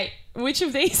 Okay, which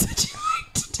of these would you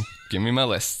like to do? Give me my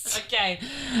lists. Okay,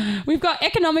 we've got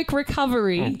economic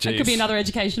recovery. That could be jeez. another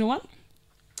educational one.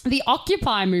 The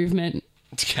Occupy movement.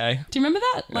 Okay. Do you remember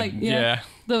that? Like, yeah.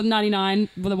 The 99,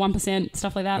 the 1%,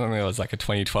 stuff like I that. think it was like a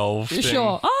 2012 thing.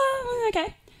 Sure. Oh,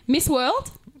 okay. Miss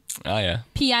World, Oh, yeah.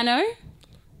 piano,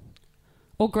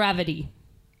 or gravity.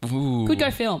 Ooh. Could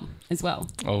go film as well.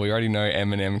 Well, we already know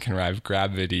Eminem can ride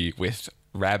gravity with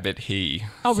Rabbit He.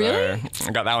 Oh, So really?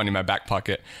 I got that one in my back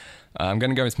pocket. I'm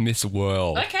going to go with Miss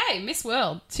World. Okay, Miss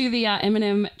World to the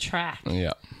Eminem track.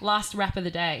 Yeah. Last rap of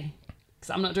the day. Because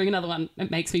I'm not doing another one.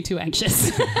 It makes me too anxious.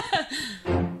 It's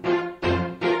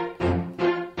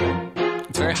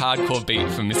a very hardcore beat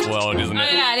for Miss World, isn't Oh,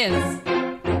 it? yeah, it is.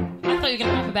 I thought you were going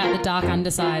to rap about the dark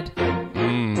underside.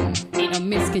 Ain't no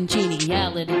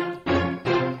miscongeniality.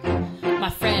 My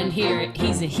friend here,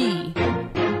 he's a he.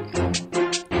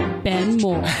 Ben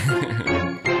Moore.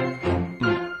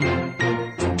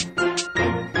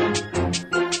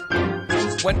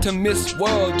 Went to Miss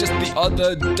World just the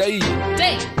other day.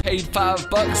 Paid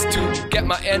 $5 to get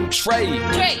my entree.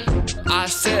 I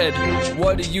said,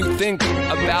 what do you think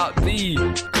about the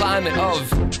climate of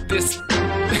this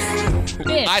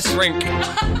ice rink?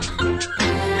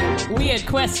 Weird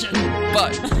question.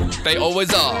 But they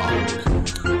always are.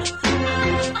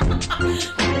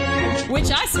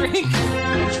 Which ice rink?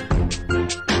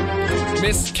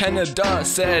 Miss Canada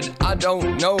said, I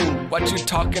don't know what you're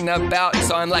talking about.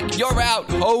 So I'm like, you're out,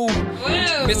 ho.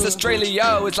 Whoa. Miss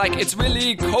Australia is like, it's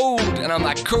really cold. And I'm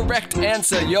like, correct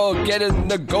answer, you're getting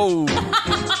the gold.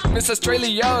 Miss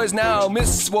Australia is now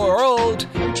Miss World.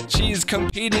 She's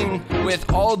competing with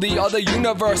all the other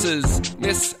universes.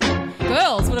 Miss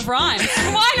Girls would have rhymed.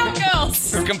 Why not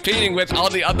girls? competing with all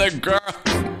the other girls.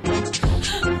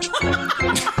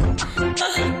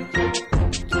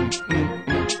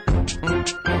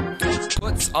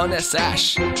 Puts on a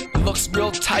sash, looks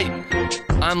real tight.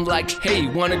 I'm like, hey,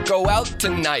 wanna go out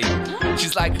tonight?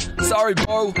 She's like, sorry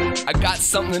bro, I got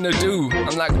something to do.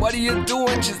 I'm like, what are you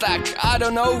doing? She's like, I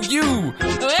don't know, you.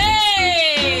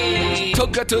 Hey!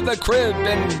 Took her to the crib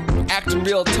and acting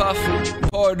real tough.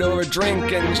 Poured her a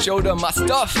drink and showed her my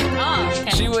stuff. Oh, okay.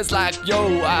 She was like,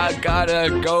 yo, I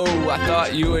gotta go. I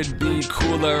thought you would be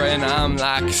cooler. And I'm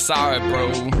like, sorry,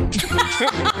 bro.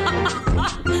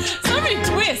 So many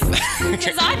twists.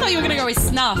 Because I thought you were going to go with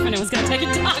snuff and it was going to take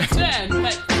a dark turn.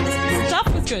 But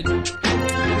stuff was good.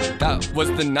 That That was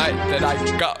the night that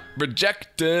I got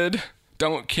rejected.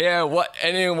 Don't care what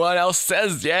anyone else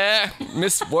says, yeah.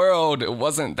 Miss World, it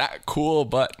wasn't that cool,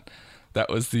 but that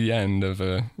was the end of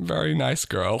a very nice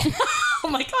girl. Oh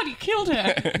my God, you killed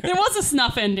her. There was a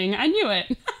snuff ending. I knew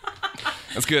it.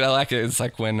 That's good. I like it. It's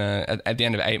like when at the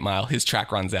end of 8 Mile, his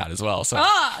track runs out as well. So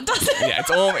Does it? yeah,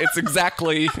 it's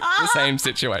exactly the same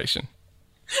situation.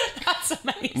 That's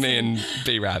amazing. Me and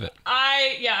B Rabbit.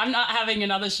 I'm not having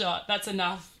another shot. That's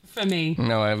enough for me.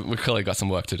 No, we've clearly got some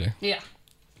work to do. Yeah.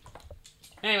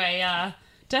 Anyway,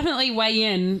 definitely weigh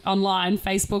in online,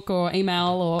 Facebook or email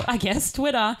or, I guess,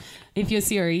 Twitter, if you're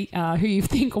Siri, who you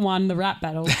think won the rap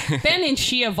battle. Ben in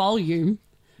sheer volume.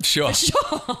 Sure.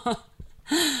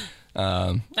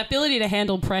 Ability to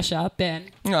handle pressure, Ben.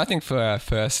 No, I think for our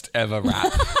first ever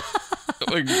rap,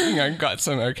 we got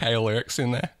some okay lyrics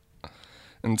in there.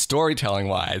 And storytelling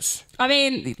wise. I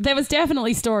mean, there was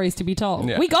definitely stories to be told.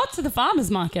 Yeah. We got to the farmer's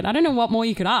market. I don't know what more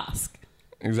you could ask.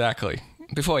 Exactly.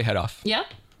 Before we head off. Yeah?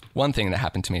 One thing that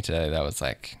happened to me today that was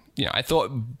like, I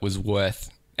thought was worth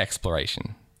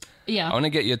exploration. Yeah. I want to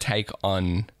get your take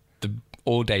on the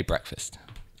all-day breakfast.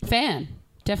 Fan.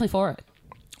 Definitely for it.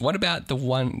 What about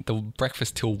the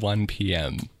breakfast till 1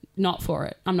 p.m.? Not for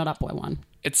it. I'm not up by 1.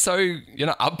 It's so, you're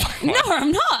not up by 1. No,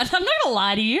 I'm not. I'm not going to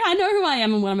lie to you. I know who I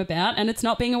am and what I'm about, and it's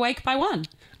not being awake by 1.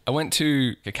 I went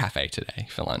to a cafe today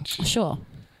for lunch. Sure.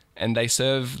 And they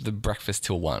serve the breakfast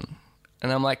till 1.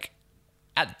 And I'm like,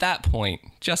 at that point,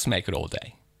 just make it all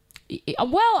day.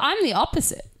 Well, I'm the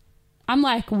opposite. I'm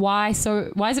like, why is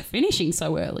it finishing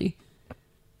so early?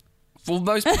 Well,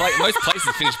 most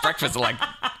places finish breakfast at like,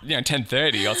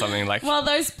 10:30 or something. Like, Well,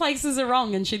 those places are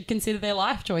wrong and should consider their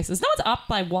life choices. No one's up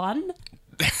by 1.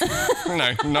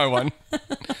 no one.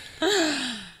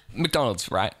 McDonald's,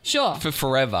 right? Sure. For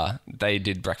forever, they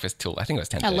did breakfast till, I think it was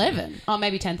 10:30. 11. Oh,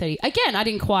 maybe 10:30. Again, I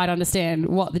didn't quite understand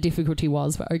what the difficulty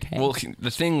was, but okay. Well,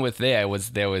 the thing with there was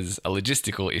a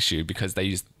logistical issue because they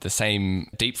used the same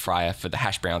deep fryer for the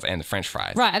hash browns and the French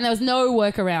fries. Right, and there was no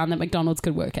workaround that McDonald's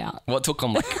could work out. Well, it took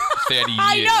them like 30 years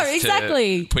I know,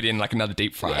 exactly. to put in like another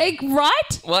deep fryer.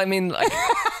 Right? Well, I mean, like,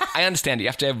 I understand you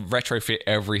have to retrofit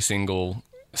every single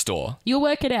store. You'll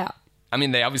work it out. I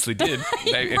mean, they obviously did.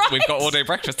 Right. We've got all-day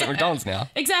breakfast at McDonald's now.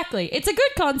 Exactly. It's a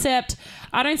good concept.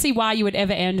 I don't see why you would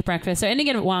ever end breakfast. So ending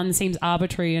it at 1 seems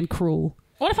arbitrary and cruel.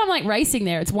 What if I'm like racing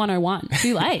there? It's 1:01.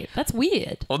 Too late. That's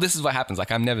weird. Well, this is what happens.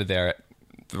 Like, I'm never there at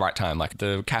the right time. Like,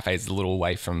 the cafe's a little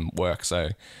away from work, so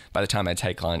by the time I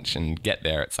take lunch and get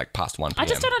there, it's like past 1 p.m. I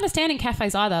just don't understand in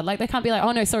cafes either. Like, they can't be like,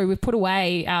 oh no, sorry, we've put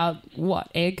away our,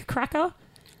 egg cracker?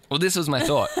 Well, this was my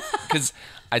thought. Because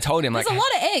I told him, like, There's a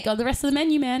lot of egg on the rest of the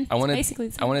menu, man. I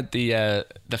wanted the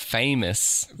the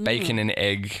famous bacon and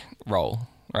egg roll,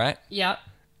 right? Yep.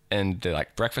 And they're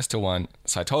like breakfast till 1.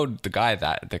 So I told the guy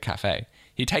that at the cafe.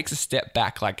 He takes a step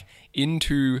back, like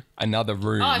into another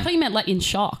room. Oh, I thought you meant like in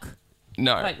shock.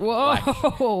 No. Like,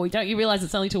 whoa, don't you realize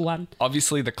it's only till 1?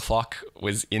 Obviously, the clock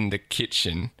was in the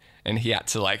kitchen and he had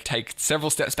to like take several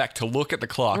steps back to look at the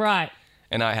clock. Right.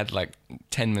 And I had like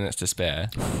 10 minutes to spare.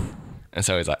 And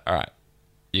so he's like, all right,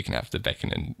 you can have the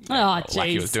bacon and Oh, jeez. like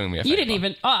he was doing me a favor. You didn't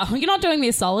even... Oh, you're not doing me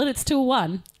a solid. It's till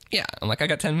 1. Yeah. I'm like, I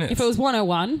got 10 minutes. If it was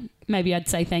 1:01, maybe I'd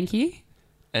say thank you.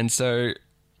 And so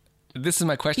this is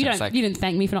my question. You It's like, didn't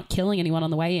thank me for not killing anyone on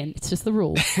the way in. It's just the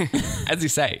rule. as you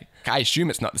say, I assume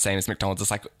it's not the same as McDonald's.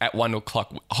 It's like at 1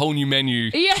 o'clock, a whole new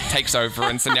menu Yeah. takes over.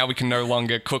 And so now we can no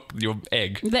longer cook your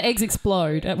egg. The eggs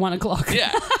explode at 1 o'clock.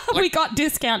 Yeah. We got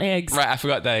discount eggs. Right. I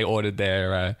forgot they ordered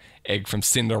their egg from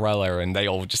Cinderella and they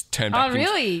all just turned back. Oh,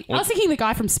 really? I was thinking the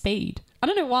guy from Speed. I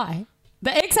don't know why.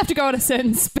 The eggs have to go at a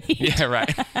certain speed. Yeah,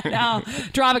 right. Now,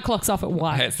 driver clocks off at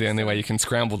 1. It's the only way you can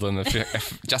scramble them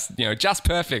if just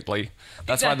perfectly.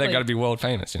 That's why Exactly. they've got to be world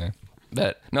famous,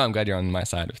 But no, I'm glad you're on my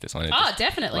side with this one. Oh,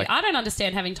 definitely. like- I don't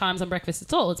understand having times on breakfast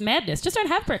at all. It's madness. Just don't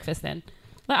have breakfast then.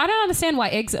 Like, I don't understand why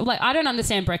eggs... Like, I don't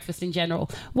understand breakfast in general.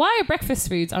 Why are breakfast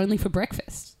foods only for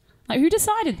breakfast? Like, who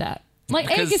decided that? Like,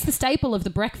 Because- egg is the staple of the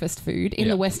breakfast food in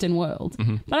Yeah. the Western world.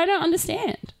 But I don't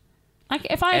understand. Like,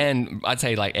 if I... And I'd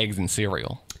say like eggs and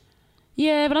cereal.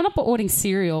 Yeah, but I'm not ordering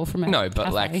cereal from a No, but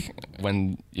cafe. like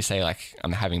when you say like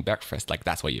I'm having breakfast, like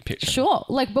that's what you picture. Sure.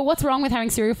 Like, but what's wrong with having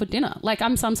cereal for dinner? Like,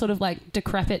 I'm some sort of like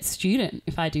decrepit student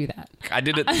if I do that. I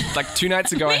did it like 2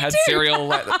 nights ago. Me I had too.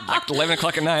 cereal at like 11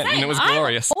 o'clock at night and it was I'm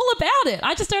glorious. all about it.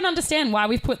 I just don't understand why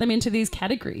we've put them into these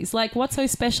categories. Like, what's so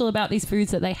special about these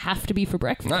foods that they have to be for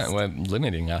breakfast? No, we're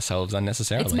limiting ourselves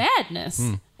unnecessarily. It's madness.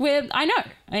 I know.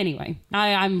 Anyway,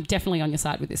 I'm definitely on your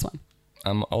side with this one.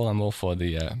 I'm all for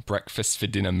the breakfast for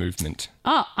dinner movement.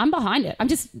 Oh, I'm behind it. I'm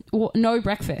just no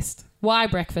breakfast. Why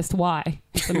breakfast? Why?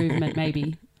 It's the movement,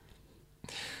 maybe.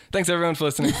 Thanks everyone for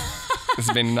listening. This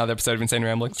has been another episode of Insane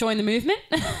Ramblings. Join the movement.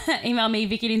 Email me,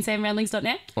 Vicky at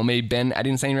insaneramblings.net. Or me, Ben at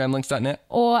insaneramblings.net.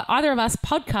 Or either of us,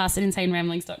 podcast at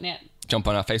insaneramblings.net. Jump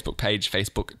on our Facebook page,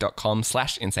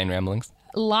 facebook.com/insaneramblings.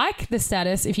 Like the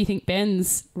status if you think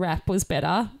Ben's rap was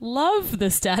better. Love the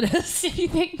status if you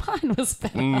think mine was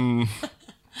better.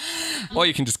 Or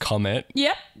you can just comment.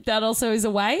 Yep, that also is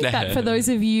a way. But for those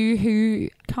of you who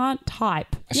can't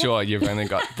type. Sure, you've only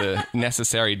got the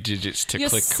necessary digits to You're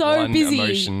click so one busy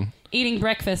emotion. eating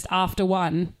breakfast after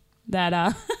 1 that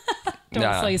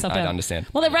don't slow yourself down. I understand.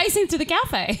 Well, they're racing to the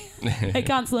cafe. They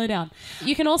can't slow down.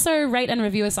 You can also rate and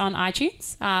review us on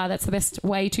iTunes. That's the best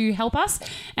way to help us.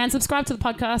 And subscribe to the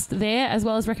podcast there, as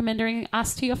well as recommending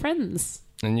us to your friends.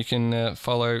 And you can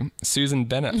follow Susan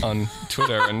Bennett on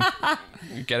Twitter and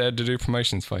get her to do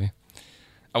promotions for you.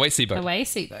 Away, Seaboat. Away,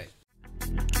 Seaboat.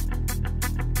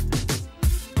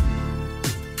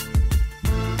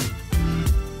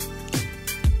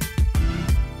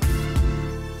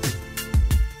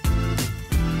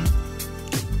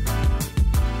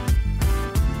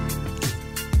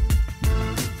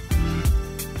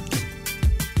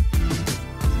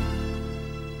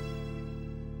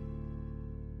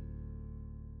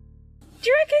 Do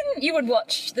you reckon you would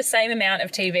watch the same amount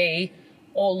of TV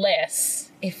or less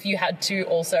if you had to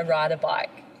also ride a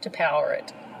bike to power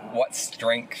it? What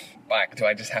strength bike? Do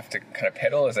I just have to kind of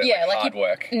pedal? Is it hard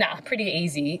work? Nah, pretty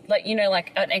easy. Like, you know,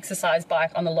 like an exercise bike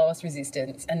on the lowest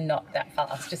resistance and not that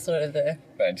fast, just sort of the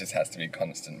But it just has to be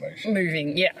constant motion.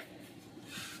 moving, yeah.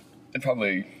 I'd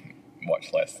probably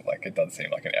watch less. Like, it does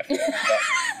seem like an effort. But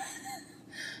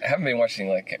I haven't been watching,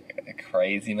 like, a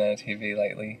crazy amount of TV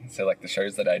lately. So, like, the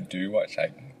shows that I do watch,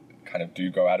 I kind of do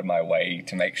go out of my way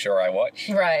to make sure I watch.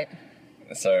 Right.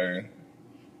 So,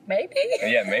 Maybe?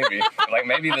 yeah, maybe. Like,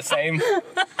 maybe the same.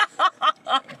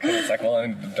 Because it's like, well, I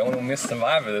don't want to miss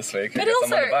Survivor this week. I guess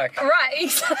I'm on the bike. Right,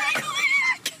 exactly.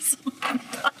 I guess I'm on the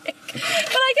bike. But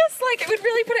I guess, like, it would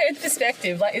really put it in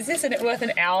perspective. Like, is this worth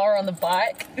an hour on the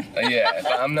bike? Yeah,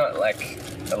 but I'm not like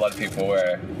a lot of people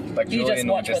where, like, You Julian just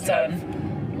watch will just what's have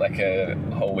on. like a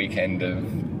whole weekend of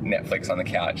Netflix on the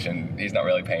couch, and he's not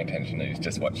really paying attention. He's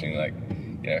just watching, like,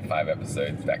 5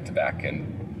 episodes back to back,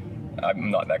 and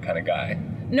I'm not that kind of guy.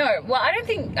 No, well, I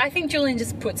think Julian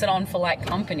just puts it on for, like,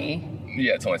 company.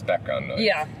 Yeah, it's almost background noise.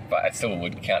 Yeah. But I still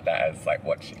would count that as, like,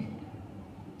 watching.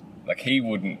 Like, he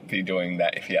wouldn't be doing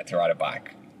that if he had to ride a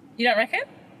bike. You don't reckon?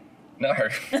 No.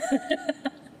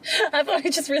 I thought he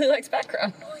just really likes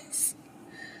background noise.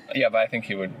 Yeah, but I think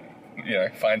he would,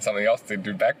 find something else to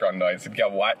do background noise. He'd get a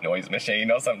white noise machine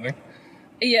or something.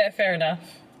 Yeah, fair enough.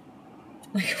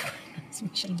 Like,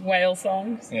 whale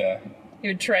songs. Yeah. He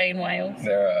would train whales.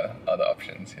 There are other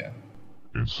options, yeah.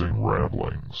 Insane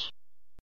Ramblings.